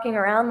wasn't walking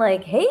around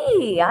like,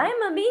 hey,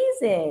 I'm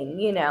amazing.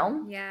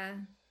 Yeah.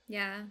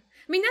 Yeah.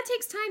 I mean, that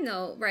takes time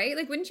though, right?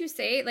 Like, wouldn't you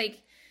say,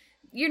 like,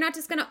 you're not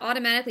just going to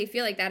automatically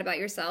feel like that about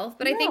yourself.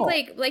 But I think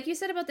No. like you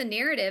said about the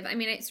narrative, I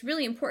mean, it's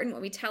really important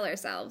what we tell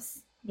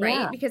ourselves, right?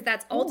 Yeah. Because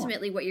that's Yeah.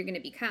 ultimately what you're going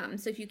to become.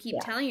 So if you keep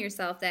Yeah. telling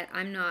yourself that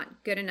I'm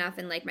not good enough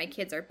and like my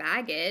kids are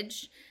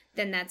baggage,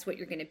 then that's what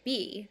you're going to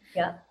be.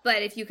 Yeah.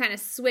 But if you kind of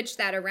switch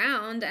that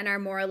around and are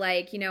more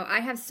like, I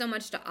have so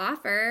much to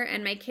offer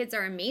and my kids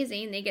are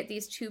amazing. They get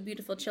these two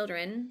beautiful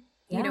children,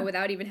 Yeah.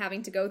 without even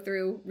having to go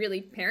through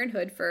really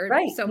parenthood for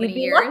Right. so You'd many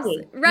be years. lucky.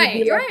 You'd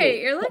Right, be right. lucky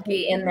You're to be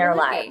lucky. in You're their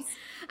lucky. lives.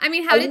 I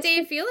mean, I how did used to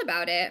Dave feel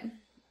about it?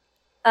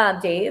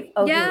 Dave,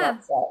 oh, he Yeah.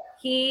 loves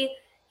it.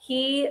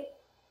 He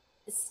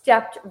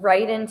stepped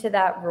right into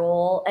that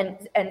role.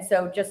 And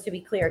so just to be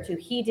clear too,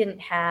 he didn't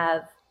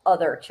have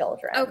other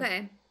children.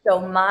 Okay. So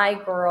my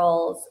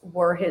girls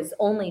were his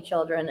only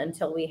children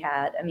until we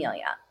had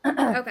Amelia.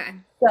 Okay.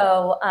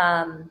 So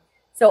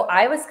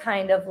I was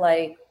kind of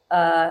like,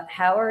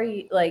 how are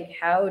you, like,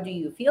 how do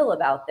you feel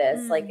about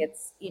this? Like, Mm.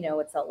 it's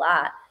a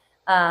lot.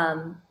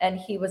 And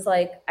he was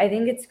like, I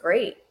think it's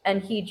great.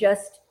 And he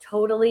just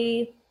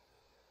totally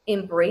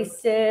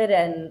embraced it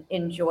and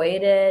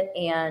enjoyed it.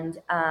 And,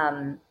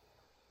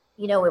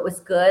 it was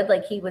good.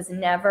 Like he was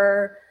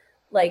never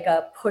like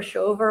a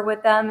pushover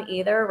with them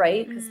either,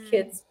 right? Because Mm.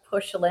 kids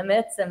push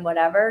limits and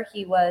whatever.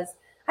 I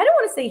don't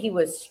want to say he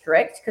was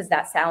strict because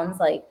that sounds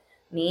like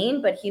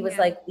mean, but he was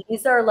Yeah. like,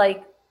 these are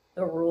like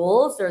the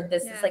rules, or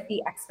this is Yeah. like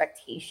the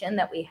expectation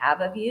that we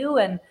have of you.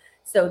 And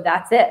so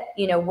that's it.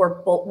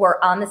 We're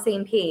on the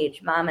same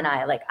page, mom and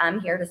I. Like, I'm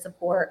here to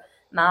support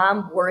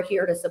mom, we're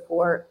here to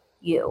support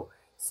you.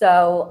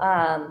 So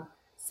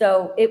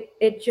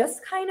it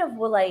just kind of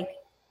will like,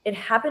 it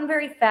happened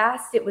very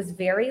fast. It was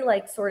very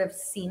like sort of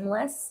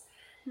seamless.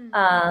 Hmm.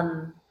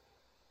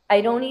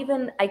 I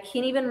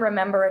can't even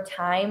remember a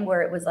time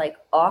where it was like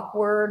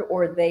awkward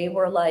or they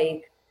were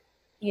like,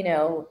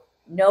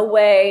 no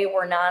way,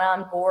 we're not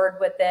on board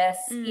with this.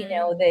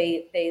 Mm.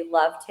 They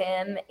loved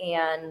him,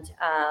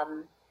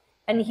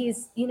 and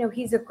he's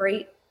a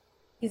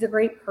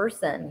great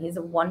person. He's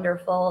a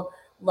wonderful,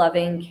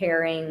 loving,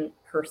 caring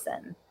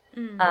person.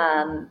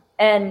 Mm.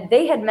 And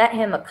they had met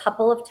him a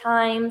couple of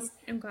times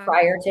Okay.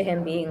 prior to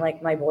him being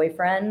like my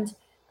boyfriend,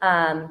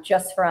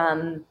 just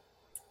from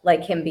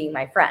like him being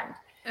my friend.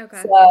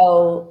 Okay.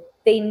 So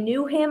they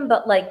knew him,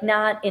 but like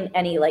not in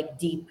any like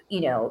deep,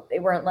 they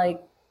weren't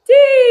like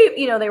deep,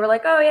 they were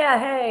like, oh yeah,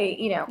 hey.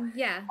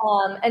 Yeah.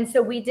 And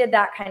so we did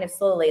that kind of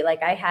slowly.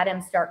 Like I had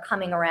him start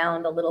coming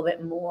around a little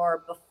bit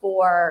more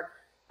before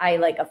I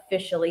like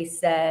officially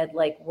said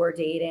like we're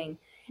dating.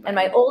 And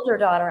my Right. older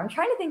daughter, I'm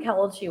trying to think how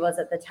old she was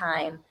at the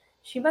time.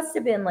 She must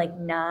have been like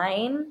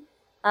 9.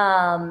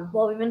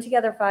 Well, we've been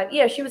together 5.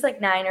 Yeah, she was like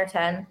 9 or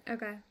 10.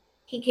 Okay.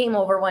 He came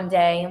over one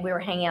day and we were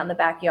hanging out in the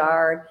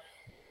backyard.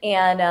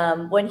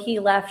 And when he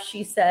left,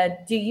 she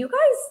said, do you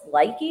guys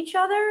like each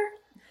other?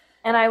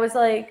 And I was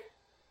like,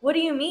 what do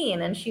you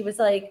mean? And she was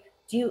like,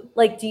 do you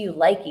like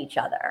each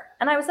other?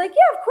 And I was like,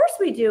 yeah, of course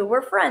we do.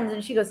 We're friends.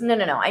 And she goes, no,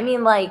 no, no. I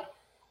mean like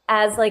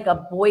as like a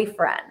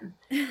boyfriend.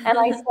 And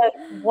I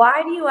said,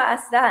 why do you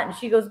ask that? And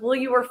she goes, well,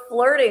 you were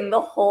flirting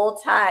the whole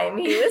time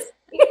he was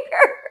here.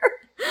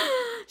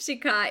 She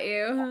caught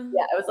you.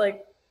 Yeah, I was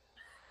like,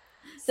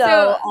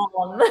 So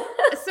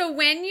so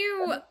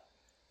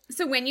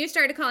so when you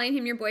started calling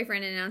him your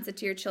boyfriend and announced it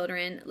to your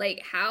children,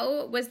 like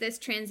how was this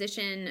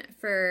transition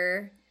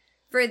for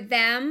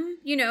them,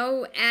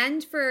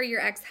 and for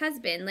your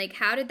ex-husband? Like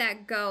how did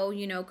that go,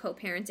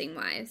 co-parenting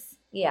wise?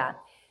 yeah.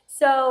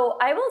 So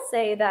I will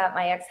say that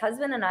my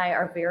ex-husband and I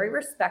are very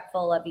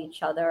respectful of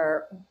each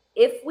other.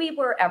 If we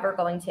were ever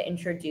going to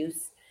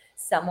introduce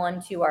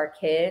someone to our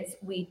kids,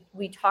 we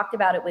talked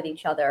about it with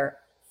each other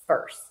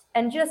first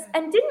and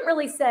didn't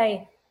really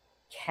say,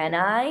 can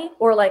I?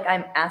 Or like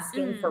I'm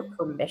asking for Mm.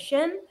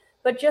 permission,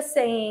 but just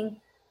saying,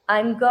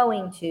 I'm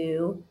going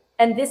to,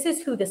 and this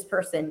is who this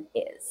person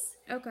is.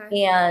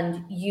 Okay.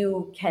 And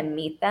you can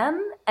meet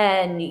them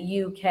and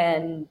you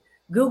can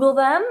Google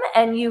them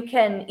and you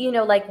can,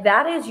 like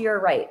that is your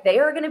right. They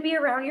are going to be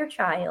around your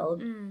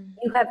child. Mm.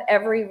 You have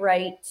every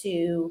right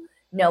to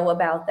know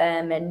about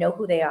them and know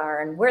who they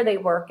are and where they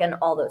work and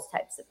all those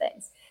types of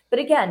things. But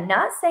again,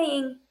 not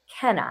saying,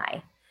 can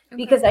I? Okay.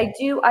 Because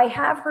I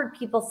have heard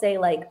people say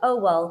like, oh,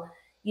 well,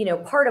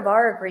 part of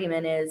our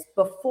agreement is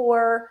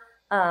before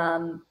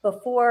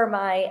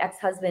my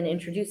ex-husband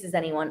introduces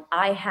anyone,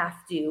 I have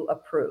to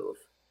approve.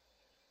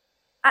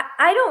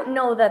 I don't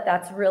know that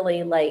that's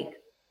really like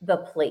the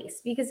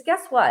place, because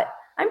guess what?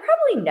 I'm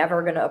probably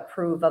never going to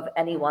approve of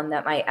anyone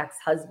that my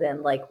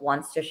ex-husband like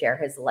wants to share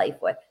his life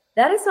with.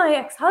 That is my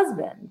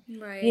ex-husband,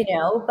 Right.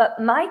 but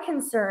my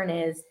concern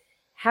is,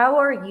 how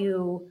are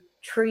you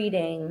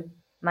treating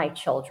my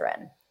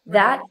children?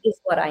 That Right. is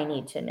what I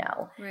need to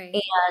know. Right.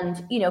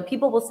 And,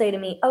 people will say to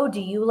me, "Oh, do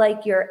you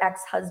like your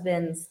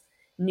ex-husband's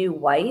new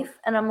wife?"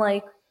 And I'm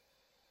like,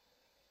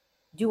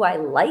 "Do I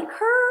like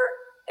her?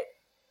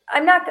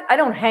 I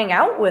don't hang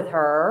out with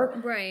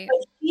her, Right.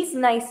 but she's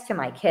nice to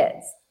my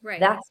kids. Right.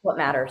 That's what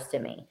matters to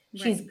me.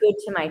 She's Right. good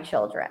to my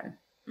children.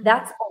 Hmm.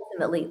 That's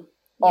ultimately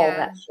all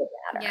that Yeah. should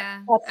matter."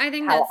 Yeah. That's I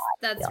think how I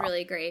that's feel.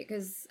 really great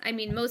because I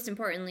mean, most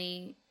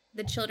importantly,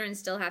 the children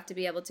still have to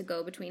be able to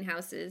go between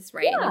houses,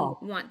 right? And Yeah. you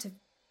want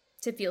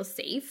to feel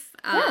safe.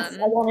 Yes.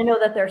 I want to know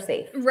that they're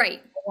safe.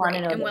 Right, I want to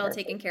right, know and that well they're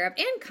taken safe. care of.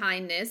 And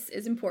kindness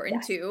is important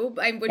Yes. too,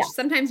 which Yeah.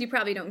 sometimes you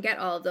probably don't get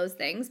all of those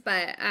things,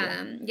 but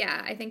Yeah.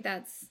 yeah, I think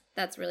that's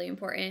really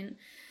important.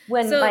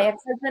 When my So,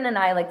 ex-husband and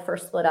I like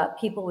first split up,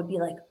 people would be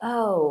like,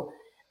 "Oh,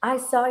 I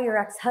saw your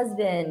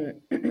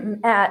ex-husband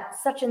at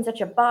such and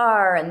such a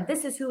bar, and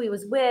this is who he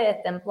was with,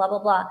 and blah blah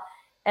blah."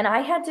 And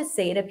I had to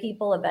say to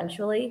people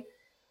eventually,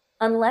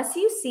 unless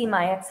you see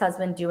my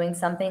ex-husband doing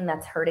something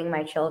that's hurting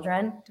my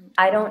children, don't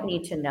I tell don't me.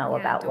 need to know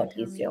Yeah, about what don't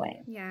tell he's me.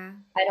 doing. Yeah,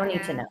 I don't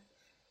need to yeah, know.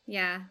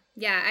 yeah,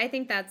 yeah. I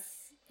think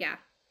yeah.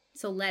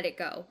 So let it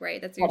go,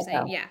 right? That's what you're Let it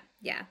saying. go. Yeah,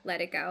 yeah, let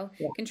it go.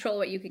 Yeah. Control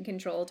what you can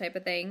control, type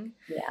of thing.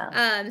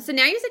 Yeah. So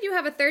now you said you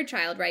have a third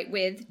child, right,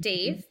 with Mhm.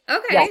 Dave. Yes.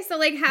 Okay, so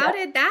like, how Yep.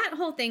 did that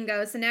whole thing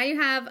go? So now you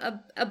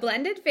have a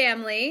blended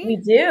family. We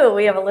do.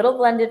 We have a little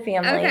blended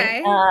family.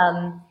 Okay.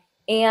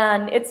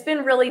 And it's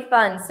been really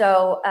fun.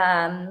 So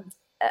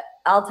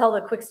I'll tell the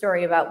quick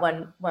story about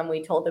when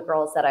we told the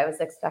girls that I was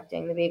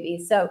expecting the baby.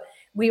 So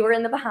we were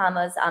in the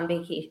Bahamas on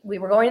vacation. We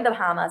were going to the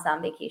Bahamas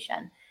on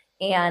vacation.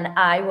 And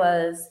I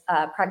was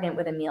pregnant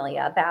with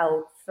Amelia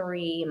about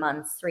 3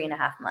 months,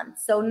 3.5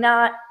 months. So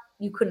not,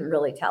 you couldn't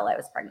really tell I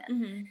was pregnant.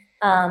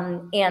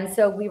 Mm-hmm. And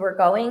so we were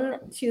going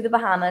to the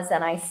Bahamas,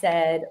 and I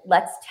said,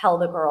 "Let's tell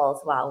the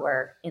girls while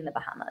we're in the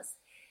Bahamas."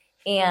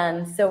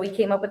 And so we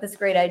came up with this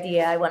great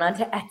idea. I went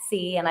onto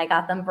Etsy and I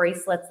got them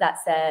bracelets that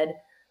said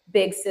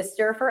 "Big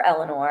Sister" for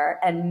Eleanor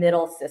and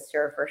 "Middle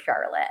Sister" for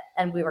Charlotte.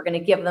 And we were going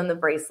to give them the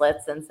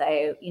bracelets and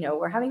say,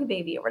 "We're having a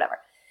baby," or whatever.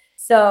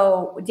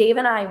 So Dave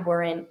and I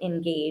weren't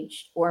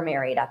engaged or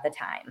married at the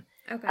time.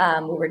 Okay.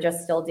 We were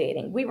just still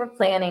dating. We were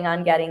planning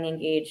on getting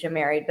engaged and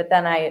married, but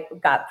then I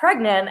got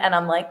pregnant, and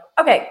I'm like,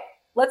 "Okay,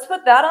 let's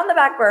put that on the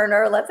back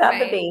burner. Let's have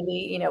the Right.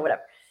 baby,"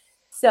 whatever.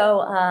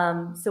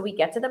 So we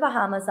get to the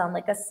Bahamas on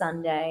like a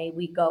Sunday.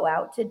 We go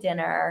out to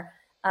dinner,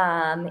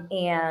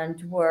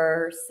 and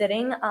we're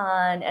sitting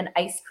on an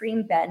ice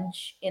cream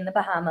bench in the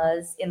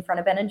Bahamas in front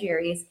of Ben and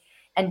Jerry's.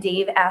 And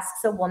Dave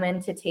asks a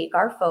woman to take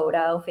our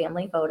photo,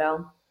 family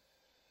photo,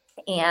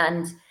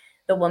 and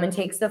the woman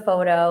takes the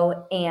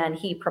photo, and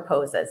he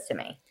proposes to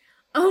me.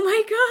 Oh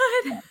my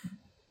God.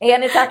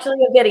 And it's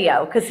actually a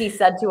video, because he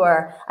said to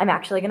her, "I'm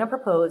actually going to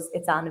propose.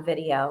 It's on a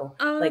video."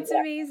 Oh, Like, that's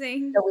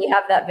amazing. so we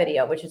have that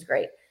video, which is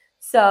great.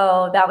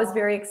 So that was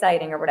very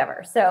exciting or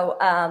whatever. So,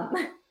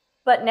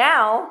 but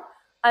now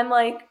I'm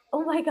like,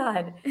 "Oh my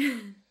God,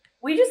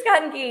 we just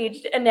got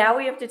engaged, and now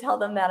we have to tell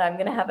them that I'm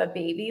going to have a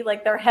baby."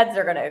 Like, their heads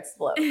are going to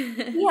explode.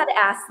 He had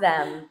asked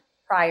them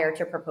prior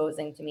to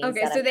proposing to me. He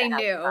Okay, said, "I'm so they going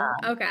to have knew. mom.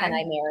 Can Okay.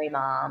 I marry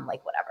mom?"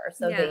 Like, whatever.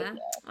 So they Yeah.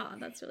 knew. Oh,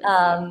 that's really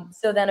sweet.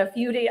 So then a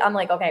few days, I'm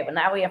like, "Okay, but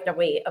now we have to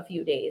wait a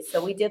few days."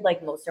 So we did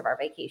like most of our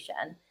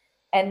vacation.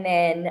 And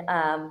then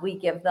we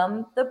give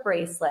them the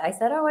bracelet. I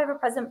said, "Oh, I have a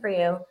present for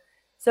you."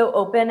 So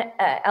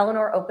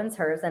Eleanor opens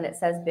hers, and it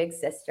says "Big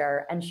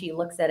Sister." And she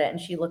looks at it,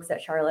 and she looks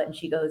at Charlotte, and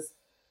she goes,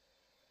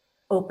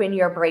 "Open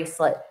your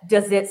bracelet.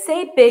 Does it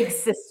say Big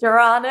Sister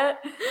on it?"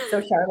 So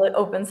Charlotte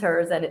opens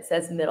hers, and it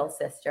says "Middle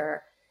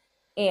Sister."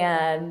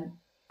 And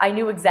I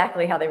knew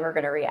exactly how they were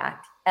going to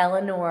react.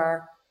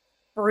 Eleanor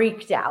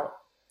freaked out.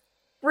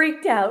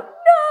 Freaked out.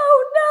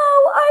 "No,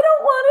 no, I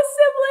don't want a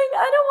sibling.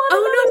 I don't want Oh,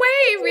 another no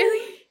way. sibling."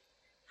 Really?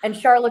 And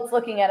Charlotte's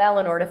looking at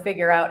Eleanor to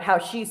figure out how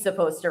she's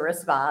supposed to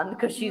respond,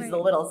 because she's the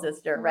Right. little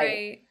sister, right?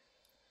 Right.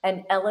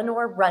 And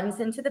Eleanor runs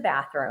into the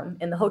bathroom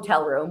in the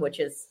hotel room, which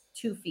is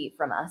 2 feet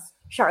from us.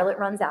 Charlotte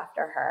runs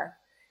after her.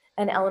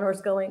 And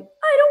Eleanor's going,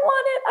 "I don't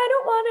want it. I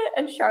don't want it."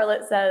 And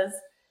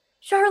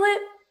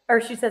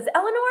she says,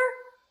 "Eleanor,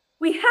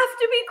 we have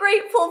to be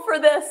grateful for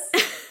this.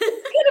 It's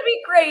going to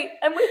be great.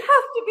 And we have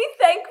to be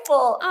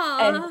thankful."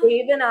 And Aw.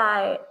 Dave and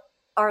I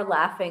are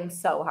laughing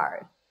so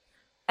hard.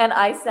 And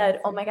I That's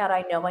said, "Oh my awesome. God,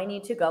 I know I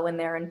need to go in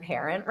there and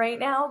parent right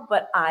now,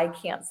 but I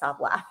can't stop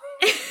laughing."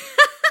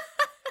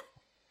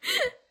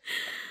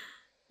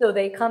 So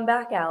they come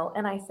back out,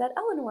 and I said,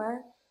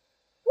 "Eleanor,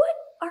 what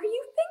are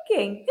you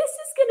thinking? This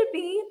is going to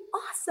be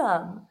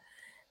awesome."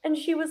 And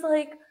she was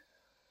like,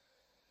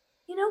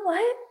 "You know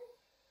what?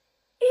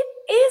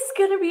 it is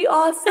going to be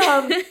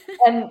awesome.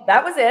 And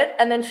that was it.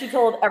 And then she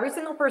told every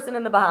single person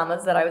in the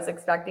Bahamas that I was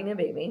expecting a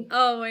baby.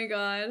 Oh my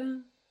God.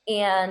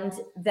 And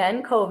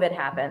then COVID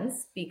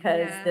happens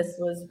because Yeah. this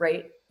was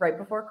right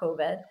before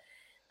COVID.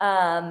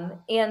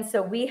 And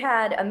so we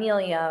had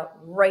Amelia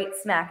right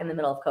smack in the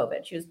middle of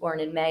COVID. She was born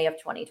in May of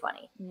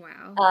 2020.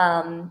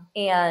 Wow.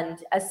 And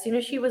as soon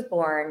as she was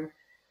born,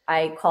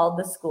 I called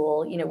the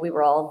school. We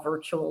were all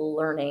virtual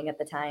learning at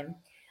the time.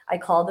 I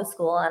called the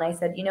school and I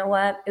said, you know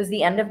what? It was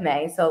the end of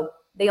May. So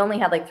they only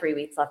had like 3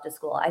 weeks left of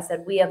school. I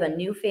said, we have a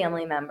new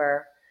family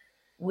member.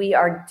 We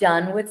are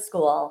done with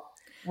school.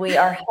 We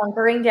are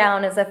hunkering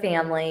down as a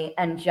family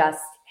and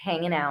just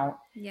hanging out.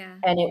 Yeah.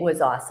 And it was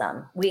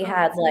awesome. We Oh,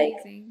 had that's like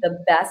amazing.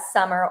 the best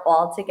summer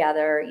all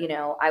together.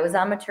 I was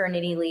on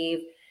maternity leave.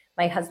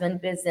 My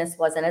husband's business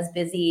wasn't as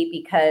busy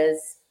because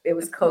it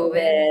was Of COVID,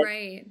 COVID.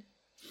 right.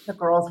 The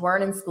girls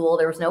weren't in school.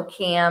 There was no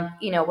camp,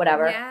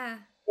 whatever. Yeah.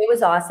 It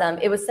was awesome.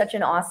 It was such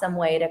an awesome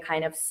way to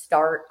kind of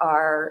start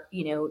our,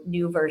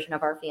 new version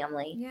of our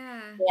family.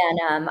 Yeah.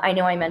 And I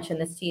know I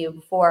mentioned this to you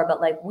before, but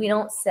like we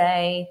don't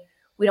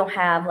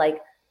have like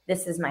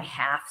this is my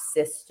half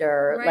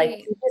sister. Like Right.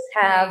 we just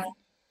have Right.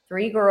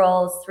 3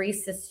 girls, 3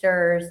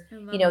 sisters. I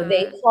love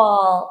They that.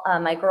 call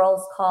my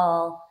girls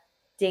call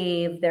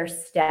Dave their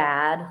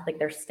stad, like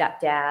their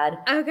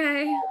stepdad,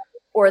 Okay.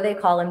 or they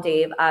call him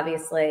Dave,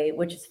 obviously,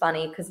 which is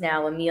funny because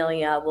now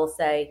Amelia will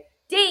say,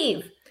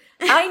 Dave,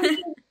 I need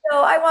to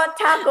go. I want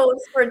tacos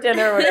for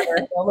dinner or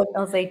whatever.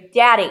 I'll say,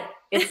 Daddy,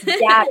 it's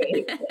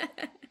Daddy.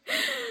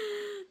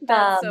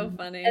 That's so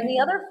funny. And the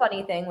other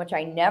funny thing, which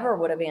I never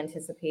would have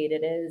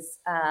anticipated, is,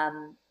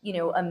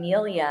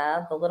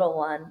 Amelia, the little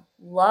one,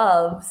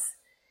 loves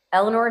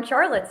Eleanor and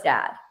Charlotte's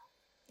dad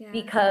Yeah.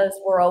 because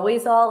we're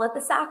always all at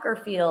the soccer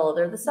field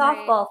or the Right.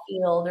 softball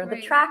field or the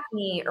Right. track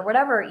meet or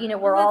whatever. Oh,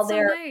 We're all that's so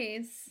there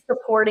nice.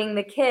 supporting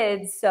the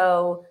kids.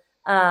 So,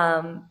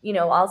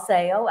 I'll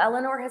say, oh,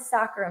 Eleanor has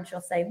soccer. And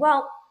she'll say,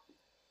 well,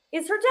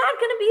 is her dad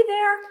going to be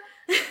there?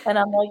 And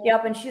I'm like,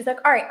 yep. And she's like,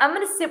 all right, I'm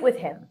going to sit with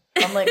him.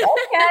 I'm like,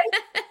 okay.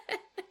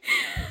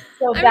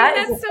 So I mean, that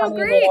is a that's so funny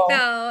great little,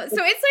 though.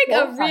 So it's it's like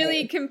so a really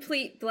funny.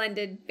 complete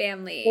blended It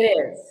family.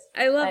 is.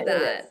 I love It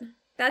that. is.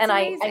 That's And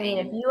I mean, if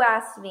amazing. you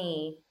asked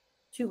me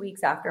 2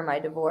 weeks after my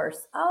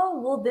divorce, oh,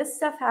 will this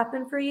stuff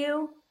happen for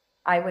you?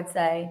 I would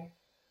say,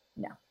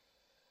 no,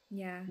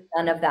 Yeah.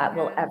 none of that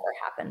will Yeah. ever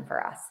happen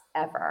for us,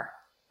 ever,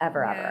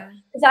 ever, ever. Yeah.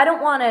 Because I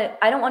don't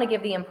want to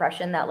give the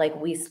impression that like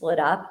we split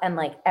up and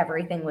like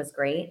everything was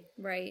great.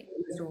 Right.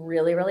 It was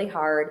really, really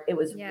hard. It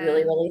was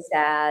really, Yeah. really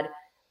sad.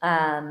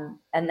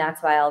 And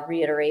that's why I'll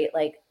reiterate,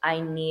 like,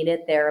 I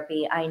needed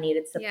therapy. I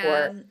needed support.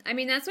 Yeah. I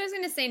mean, that's what I was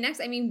going to say next.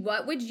 I mean,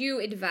 what would you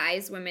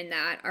advise women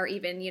that are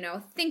even,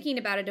 thinking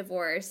about a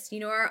divorce,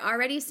 are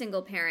already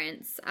single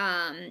parents?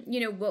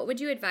 What would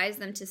you advise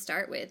them to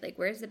start with? Like,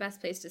 where's the best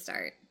place to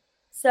start?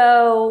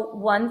 So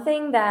one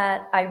thing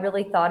that I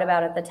really thought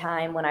about at the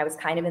time when I was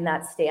kind of in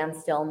that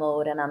standstill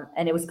mode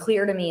and it was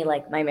clear to me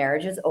like my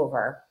marriage is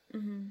over,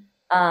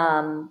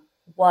 Mm-hmm.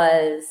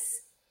 was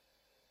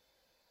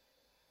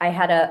I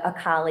had a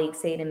colleague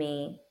say to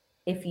me,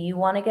 if you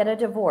want to get a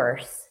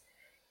divorce,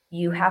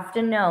 you have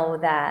to know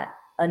that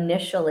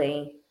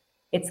initially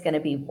it's going to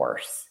be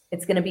worse.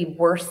 It's going to be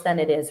worse than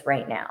it is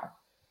right now.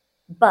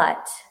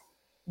 But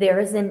there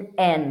is an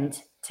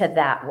end to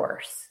that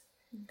worse.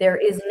 There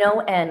is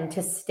no end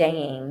to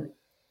staying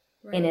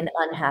in Right. an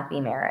unhappy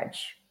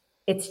marriage.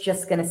 It's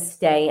just going to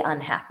stay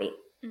unhappy.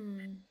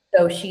 Mm.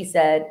 So she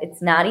said,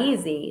 it's not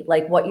easy.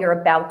 Like what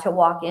you're about to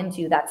walk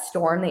into, that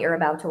storm that you're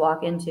about to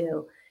walk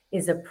into,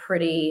 is a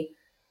pretty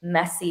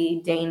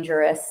messy,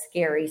 dangerous,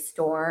 scary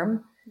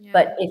storm. Yeah.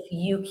 But if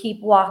you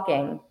keep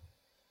walking,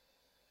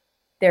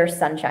 there's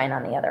sunshine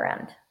on the other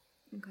end.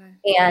 Okay.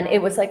 And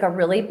it was like a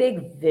really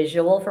big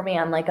visual for me.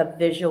 I'm like a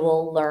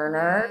visual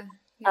learner.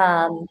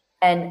 Yeah.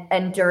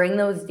 And during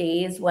those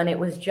days when it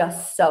was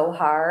just so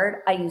hard,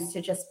 I used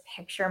to just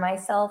picture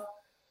myself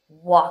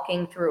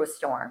walking through a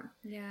storm.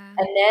 Yeah.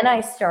 And then I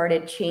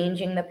started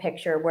changing the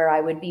picture where I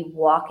would be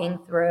walking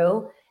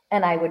through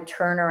and I would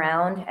turn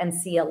around and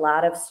see a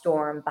lot of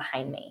storm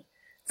behind me.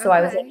 So I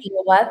was like, Okay. you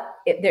know what?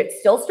 It's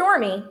still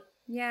stormy,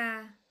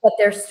 Yeah. but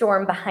there's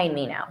storm behind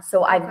me now.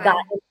 So I've Okay.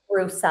 gotten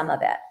through some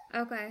of it.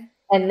 Okay.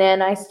 And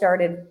then I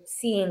started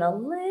seeing a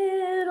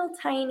little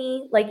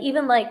tiny, like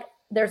even like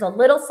there's a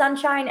little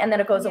sunshine and then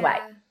it goes away.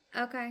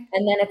 Yeah. Okay.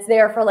 And then it's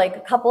there for like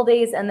a couple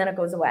days and then it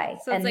goes away.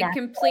 So it's And like that's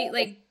complete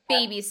like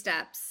baby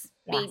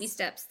yes.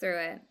 steps through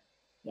it.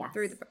 Yes.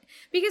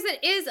 Because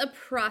it is a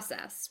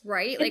process,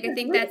 right? Like I It's a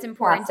think huge that's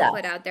important to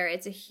process. put out there.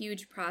 It's a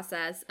huge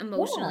process Yeah.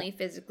 emotionally,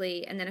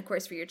 physically, and then of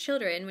course for your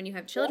children, when you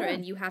have Yeah.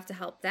 children, you have to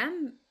help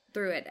them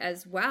through it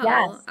as Yes.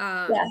 well.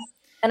 Yes.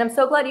 And I'm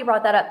so glad you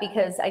brought that up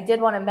because I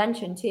did want to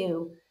mention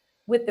too,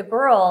 with the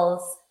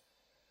girls,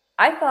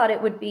 I thought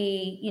it would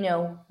be,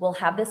 we'll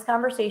have this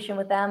conversation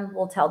with them.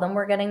 We'll tell them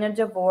we're getting a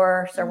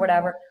divorce or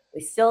whatever. We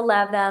still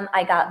love them.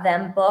 I got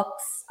them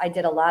books. I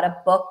did a lot of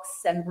books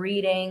and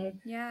reading.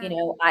 Yeah.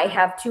 I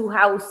have 2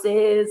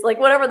 houses, like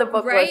whatever the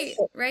book was Right,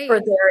 for right.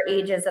 their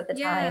ages at the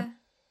time. Yeah.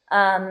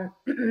 Um,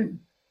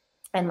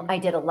 and I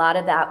did a lot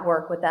of that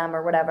work with them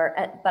or whatever.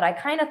 But I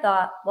kind of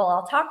thought, well,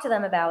 I'll talk to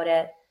them about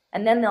it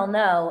and then they'll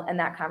know and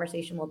that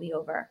conversation will be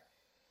over.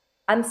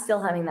 I'm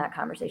still having that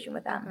conversation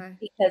with them Okay.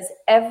 because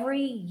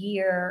every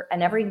year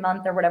and every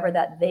month or whatever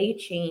that they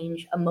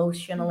change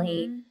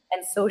emotionally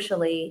and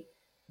socially,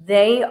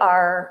 they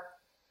are,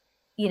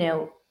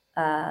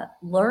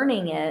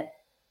 learning it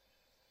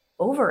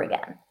over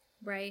again.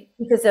 Right.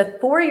 Because a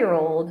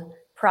 4-year-old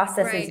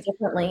processes Right.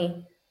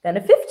 differently than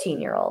a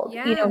 15-year-old.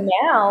 Yeah.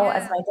 Now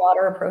as Yeah. my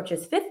daughter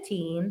approaches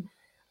 15,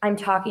 I'm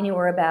talking to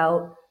her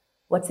about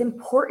what's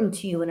important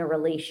to you in a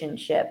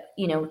relationship,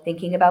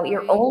 thinking about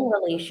your Right. own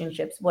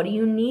relationships. What do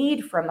you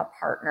need from a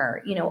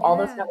partner? All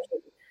those Yeah.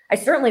 conversations. I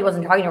certainly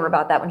wasn't talking to her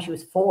about that when she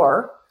was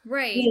 4,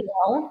 Right. you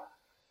know? Yeah.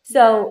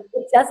 So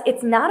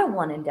it's not a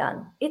one and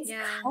done. It's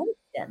Yeah.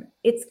 constant.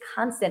 It's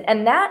constant.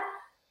 And that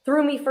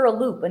threw me for a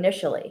loop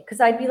initially because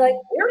I'd be like,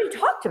 Mm-hmm. we already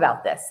talked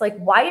about this. Like,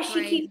 why does she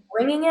Right. keep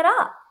bringing it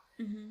up?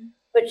 Mm-hmm.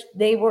 But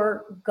they Yep.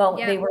 were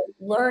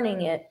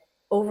learning it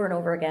over and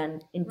over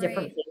again in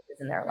different Right. phases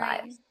in their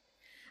Right. lives.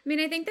 I mean,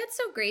 I think that's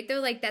so great though,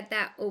 like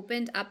that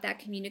opened up that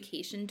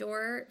communication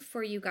door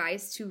for you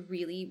guys to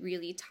really,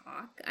 really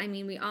talk. I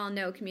mean, we all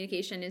know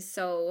communication is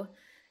so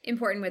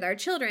important with our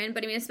children,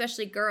 but I mean,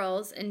 especially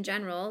girls in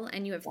general,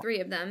 and you have Yeah. 3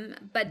 of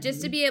them. But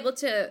just to Mhm. be able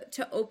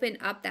to open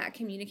up that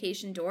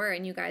communication door,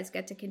 and you guys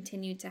get to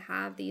continue to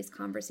have these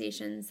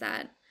conversations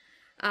that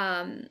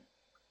um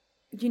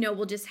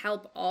will just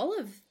help all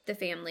of the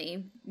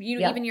family,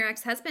 Yeah. even your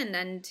ex-husband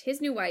and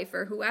his new wife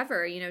or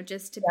whoever,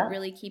 just to Yeah.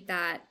 really keep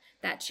that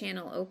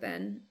channel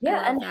open. I Yeah.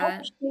 love And help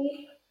that.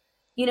 shape,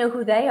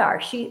 who they are.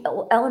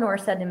 Eleanor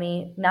said to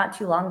me not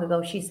too long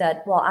ago, she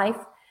said, well,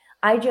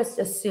 I just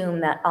assume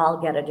that I'll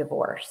get a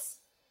divorce.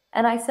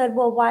 And I said,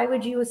 well, why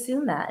would you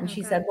assume that? And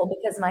she said, Okay. well,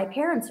 because my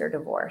parents are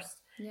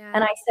divorced. And Yeah.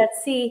 I said,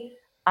 see,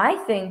 I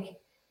think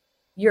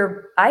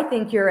I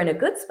think you're in a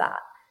good spot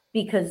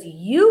because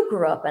you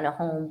grew up in a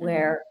home Mm-hmm.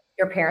 where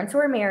your parents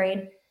were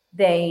married.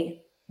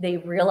 They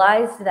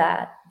realized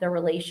that the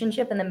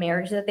relationship and the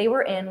marriage that they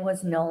were in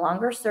was no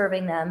longer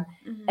serving them.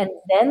 Mm-hmm. And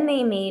then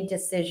they made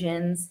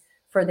decisions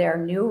for their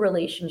new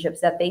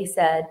relationships that they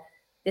said,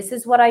 this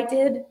is what I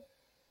did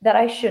that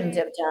I shouldn't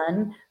Right. have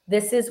done.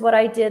 This is what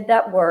I did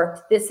that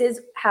worked. This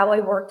is how I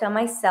worked on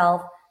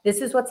myself. This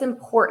is what's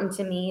important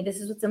to me. This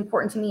is what's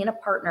important to me in a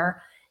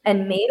partner, and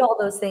Mm-hmm. made all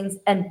those things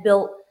and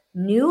built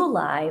new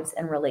lives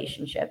and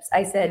relationships.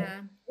 I said,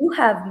 Yeah. you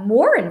have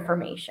more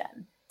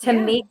information to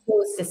Yeah. make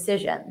those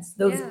decisions,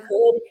 those Yeah.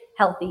 good,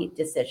 healthy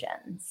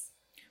decisions.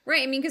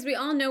 Right. I mean, because we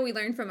all know we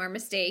learn from our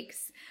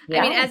mistakes.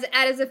 I mean, Yeah,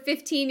 as a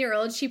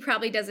 15-year-old, she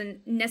probably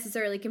doesn't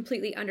necessarily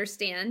completely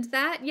understand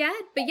that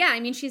yet. But yeah, I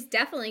mean, she's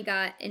definitely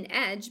got an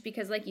edge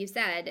because, like you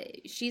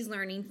said, she's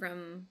learning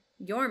from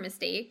your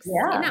mistakes. And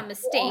yeah, not yeah,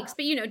 mistakes,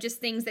 but just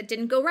things that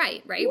didn't go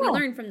right, right? We yeah,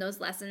 learn from those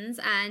lessons,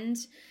 and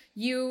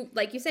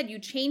like you said, you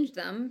changed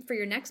them for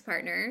your next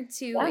partner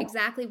to yeah,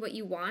 exactly what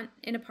you want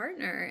in a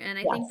partner. And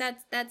I think yes,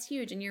 that's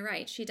huge. And you're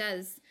right.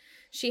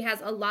 She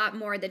has a lot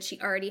more that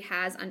she already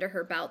has under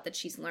her belt that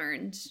she's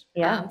learned,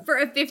 yeah. for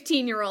a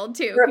 15-year-old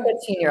too. For a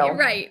 15-year-old.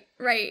 Right,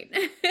 right.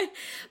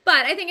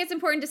 But I think it's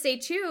important to say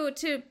too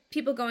to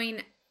people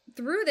going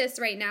through this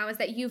right now is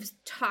that you've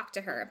talked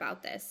to her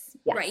about this,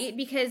 Yes. right?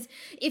 Because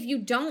if you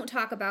don't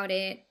talk about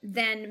it,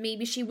 then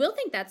maybe she will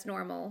think that's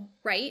normal,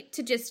 right?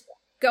 To just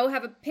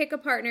pick a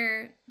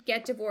partner,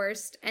 get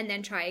divorced, and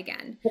then try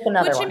again. Pick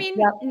another Which, I one. mean,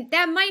 Yep.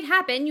 that might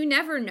happen. You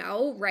never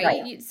know, right?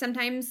 Right.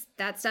 Sometimes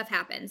that stuff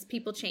happens.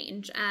 People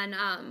change,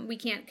 and we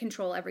can't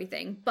control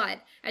everything. But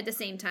at the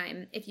same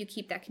time, if you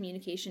keep that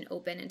communication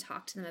open and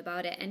talk to them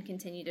about it and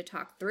continue to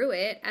talk through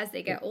it as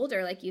they get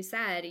older, like you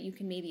said, you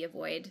can maybe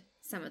avoid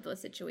some of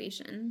those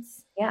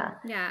situations. Yeah.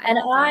 Yeah, I And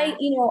love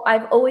that.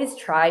 I've always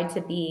tried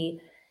to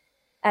be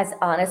as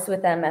honest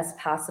with them as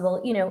possible,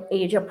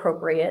 age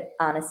appropriate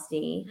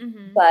honesty.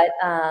 Mm-hmm. But,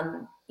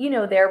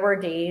 there were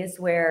days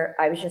where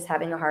I was just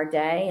having a hard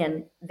day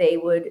and they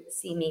would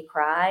see me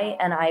cry.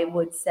 And I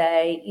would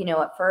say,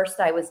 at first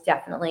I was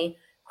definitely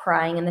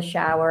crying in the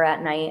shower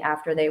at night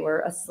after they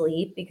were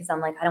asleep because I'm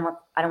like, I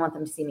don't want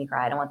them to see me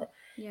cry. I don't want them.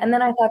 And Yeah.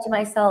 then I thought to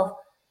myself,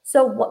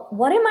 so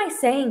what am I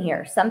saying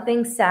here?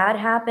 Something sad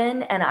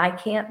happened and I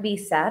can't be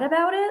sad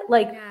about it?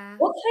 Like, Yeah.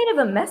 what kind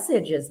of a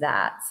message is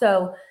that?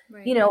 So,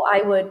 Right.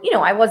 I would,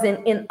 I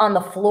wasn't on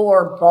the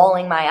floor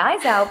bawling my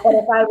eyes out, but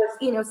if I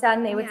was, sad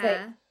and they would say,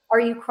 Yeah. are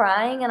you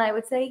crying? And I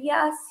would say,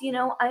 yes,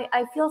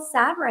 I feel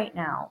sad right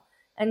now.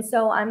 And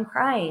so I'm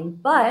crying,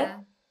 but Yeah.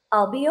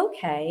 I'll be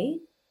okay.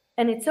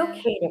 And it's Yeah.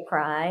 okay to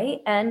cry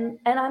and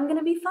I'm going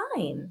to be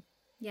fine.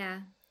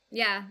 Yeah.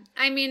 Yeah.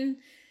 I mean,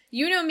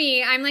 you know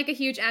me, I'm like a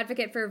huge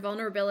advocate for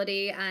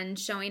vulnerability and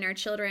showing our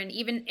children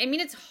even I mean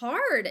it's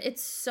hard.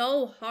 It's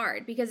so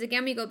hard because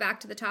again we go back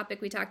to the topic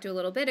we talked to a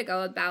little bit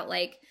ago about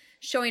like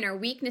showing our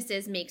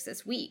weaknesses makes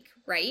us weak,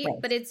 right? Right.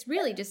 But it's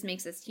really just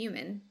makes us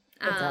human.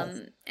 It does.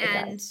 It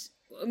does.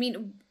 And I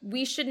mean,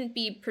 we shouldn't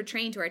be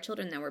portraying to our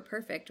children that we're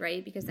perfect,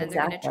 right? Because then they're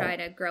going to Exactly.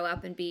 try to grow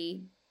up and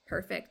be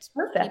perfect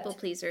people Perfect.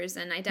 pleasers,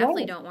 and I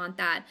definitely Right. don't want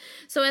that.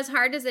 So as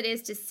hard as it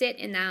is to sit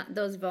in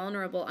those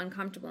vulnerable,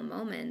 uncomfortable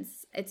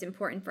moments, it's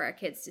important for our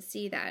kids to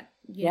see that,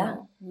 Yeah.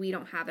 we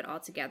don't have it all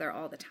together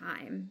all the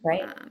time.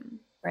 Right.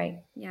 Right.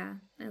 Yeah,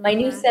 I My love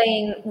new that.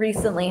 saying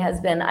recently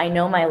has been, I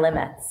know my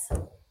limits,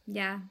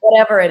 Yeah,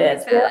 whatever I it like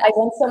is. I that.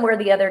 went somewhere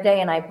the other day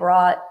and I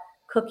brought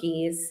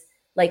cookies,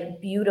 like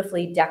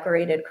beautifully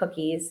decorated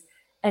cookies.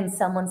 And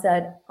someone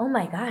said, "Oh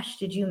my gosh,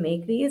 did you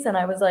make these?" And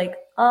I was like,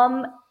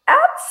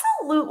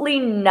 absolutely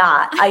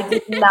not. I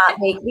did not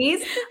make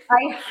these.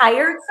 I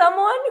hired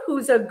someone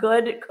who's a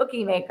good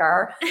cookie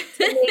maker to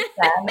make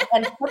them.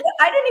 And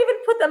I didn't even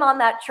put them on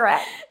that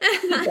tray.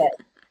 He did.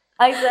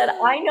 I said,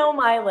 I know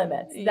my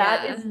limits.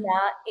 That Yeah. is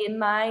not in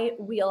my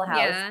wheelhouse.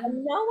 Yeah.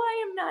 And no,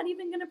 I am not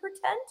even going to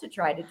pretend to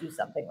try to do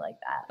something like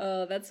that.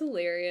 Oh, that's I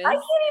hilarious. can't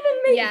even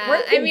make break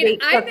Yeah, I and mean,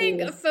 bake I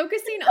think cookies.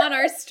 focusing on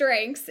our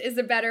strengths is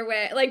a better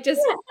way. Like,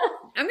 just,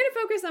 I'm going to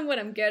focus on what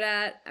I'm good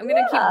at. I'm going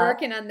to keep Yeah,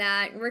 working on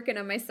that, working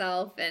on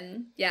myself.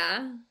 And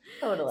yeah.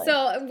 totally.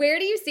 So, where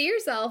do you see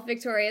yourself,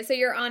 Victoria? So,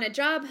 you're on a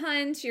job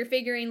hunt, you're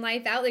figuring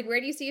life out. Like, where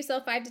do you see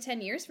yourself 5 to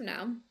 10 years from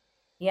now?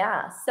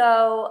 Yeah.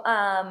 So,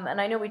 and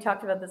I know we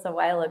talked about this a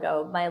while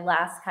ago. My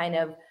last kind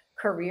of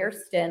career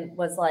stint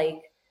was like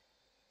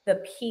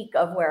the peak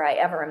of where I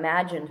ever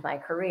imagined my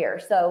career.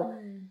 So,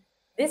 Mm,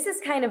 this is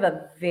kind of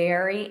a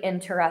very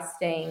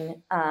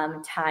interesting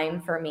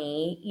time for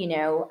me,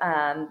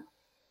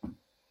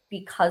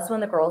 because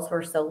when the girls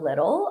were so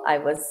little, I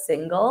was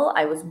single,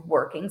 I was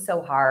working so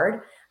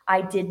hard.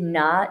 I did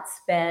not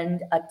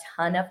spend a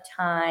ton of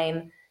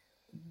time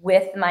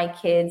with my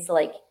kids,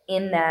 like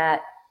in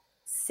that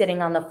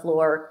sitting on the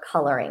floor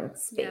coloring yeah.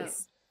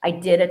 space. I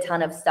did a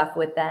ton of stuff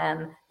with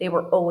them. They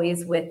were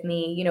always with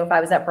me. If I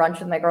was at brunch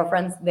with my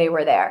girlfriends, they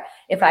were there.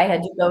 If I Right.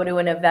 had to go to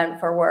an event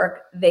for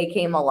work, they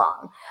came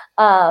along.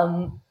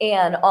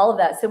 And all of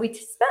that. So we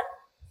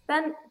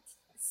spent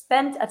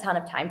spent a ton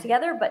of time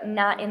together, but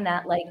not in Mm,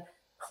 that like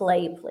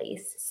play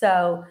place.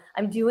 So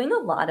I'm doing a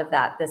lot of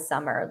that this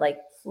summer, like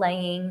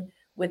playing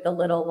with the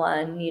little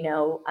one.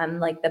 I'm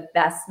like the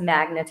best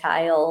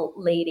magnetile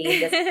lady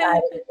this side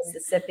of the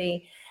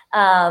Mississippi.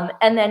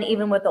 And then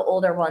even with the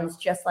older ones,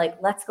 just like,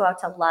 let's go out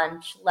to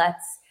lunch.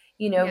 Let's,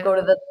 yeah. go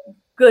to the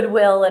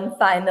Goodwill and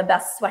find the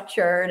best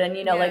sweatshirt and,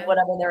 like Yeah.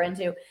 whatever they're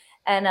into.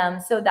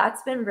 And so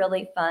that's been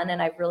really fun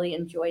and I've really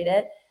enjoyed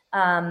it.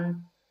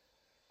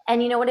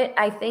 And you know what?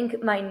 I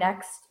think my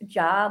next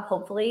job,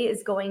 hopefully,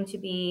 is going to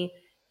be,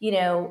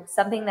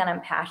 something that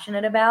I'm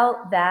passionate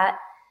about. That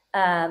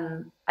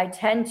I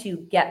tend to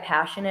get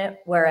passionate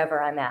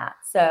wherever I'm at.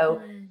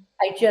 So Mm,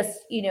 I just,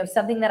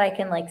 something that I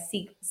can like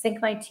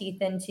sink my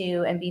teeth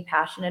into and be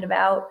passionate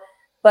about,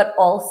 but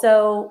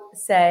also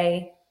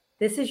say,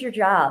 this is your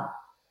job.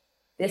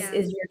 This yeah.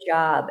 is your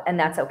job, and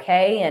that's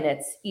okay. And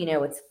it's,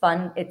 it's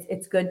fun.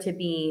 It's good to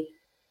be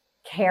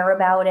care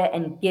about it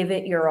and give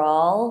it your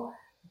all,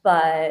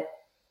 but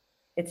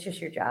it's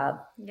just your job.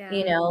 Yeah.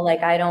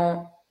 Like I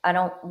don't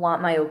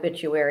want my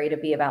obituary to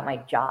be about my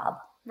job.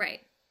 Right.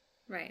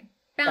 Right.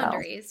 So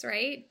Boundaries,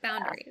 right?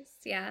 Boundaries.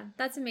 Yeah,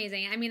 that's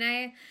amazing. I mean,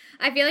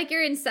 I feel like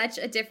you're in such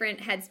a different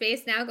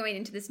headspace now going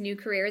into this new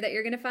career that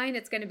you're going to find.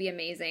 It's going to be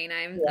amazing.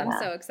 I'm yeah.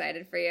 so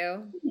excited for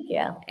you. Thank you.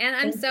 And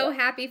I'm Thank you. so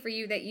happy for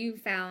you that you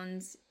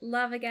found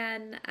love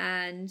again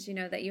and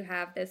that you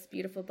have this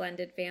beautiful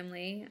blended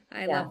family.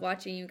 I Yeah. love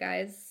watching you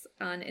guys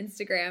on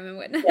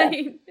Instagram and Yeah.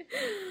 whatnot.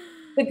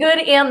 The good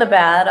and the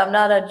bad. I'm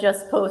not a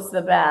just post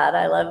the bad.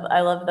 I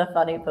love the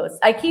funny posts.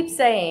 I keep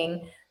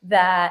saying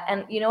that,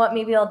 and you know what?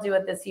 Maybe I'll do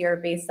it this year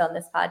based on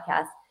this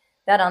podcast.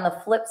 That on the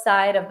flip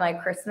side of my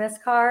Christmas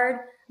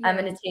card, I'm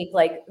Yeah. going to take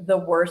like the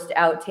worst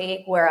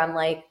outtake where I'm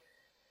like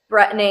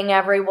threatening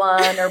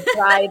everyone or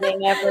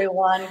bribing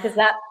everyone, because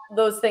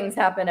those things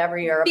happen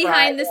every year, a bribe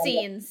Behind the and,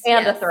 scenes.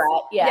 and a Yes.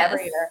 threat, yeah,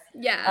 every Yes. year.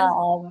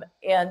 Yeah.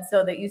 And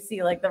so that you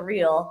see like the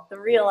real on the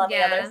other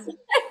Yeah. side.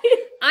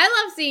 I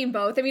love seeing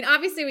both. I mean,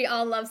 obviously, we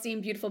all love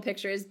seeing beautiful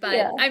pictures, but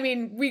Yeah, I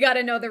mean, we got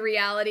to know the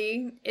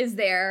reality is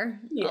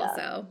there yeah,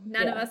 also.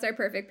 None of yeah. us are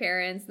perfect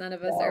parents, none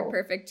of us are No,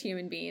 perfect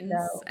human beings.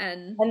 no.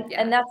 And And yeah,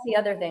 and that's the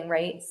other thing,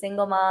 right?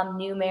 Single mom,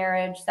 new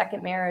marriage,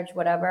 second marriage,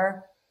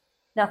 whatever.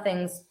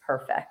 Nothing's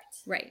perfect.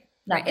 right,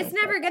 right. It's Nothing's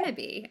never going to perfect.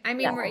 be. I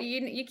mean, No.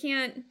 you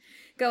can't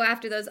go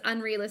after those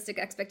unrealistic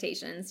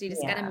expectations. You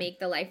just got to Yeah. make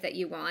the life that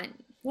you want,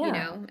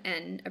 Yeah.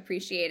 and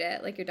appreciate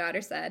it. Like your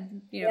daughter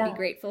said, be Yeah.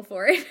 grateful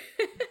for it.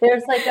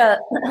 There's like a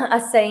a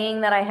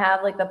saying that I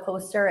have, like the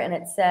poster, and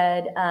it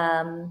says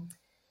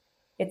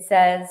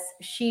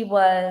she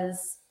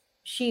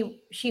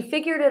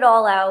figured it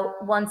all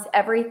out once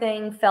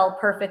everything fell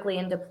perfectly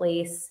into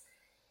place,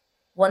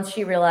 once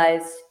she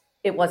realized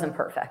it wasn't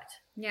perfect,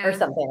 or Yeah,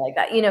 something like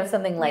that,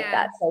 something like yeah,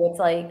 that. So it's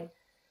like,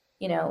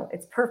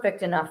 it's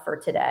perfect enough for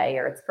today,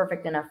 or it's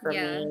perfect enough for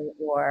yeah. me,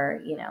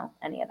 or,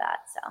 any of that.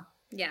 So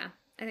Yeah,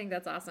 I think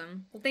that's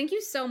awesome. Well, thank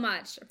you so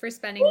much for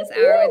spending thank this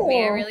hour with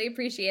me. I you. really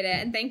appreciate it.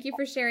 And thank you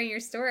for sharing your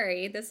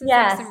story. This is like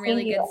Yes, some thank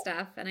really you. good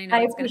stuff. And I know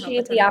I it's going to help a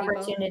appreciate ton the of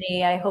people.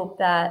 opportunity. I hope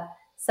that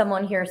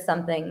someone hears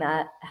something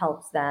that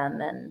helps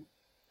them and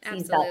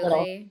sees that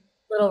little Absolutely.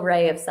 little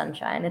ray of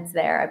sunshine. It's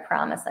there. I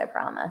promise. I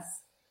promise.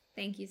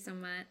 Thank you so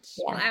much.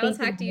 Well, Yeah. I will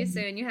Thank talk to you you.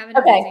 soon. You have an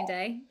Okay. amazing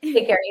day.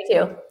 Take care. You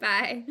too.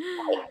 Bye.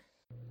 Bye.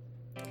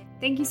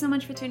 Thank you so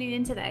much for tuning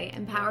in today.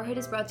 Empowerhood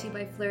is brought to you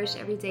by Flourish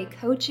Everyday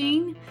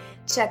Coaching.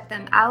 Check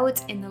them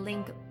out in the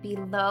link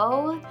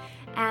below.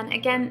 And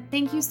again,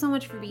 thank you so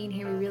much for being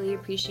here. We really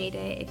appreciate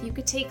it. If you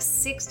could take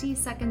 60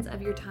 seconds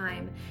of your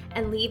time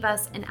and leave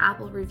us an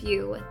Apple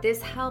review,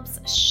 this helps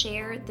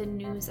share the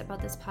news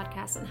about this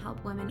podcast and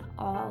help women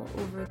all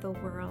over the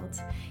world.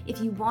 If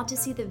you want to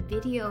see the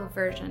video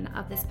version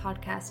of this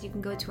podcast, you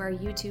can go to our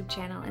YouTube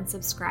channel and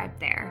subscribe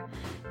there.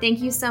 Thank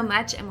you so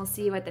much, and we'll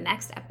see you at the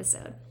next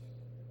episode.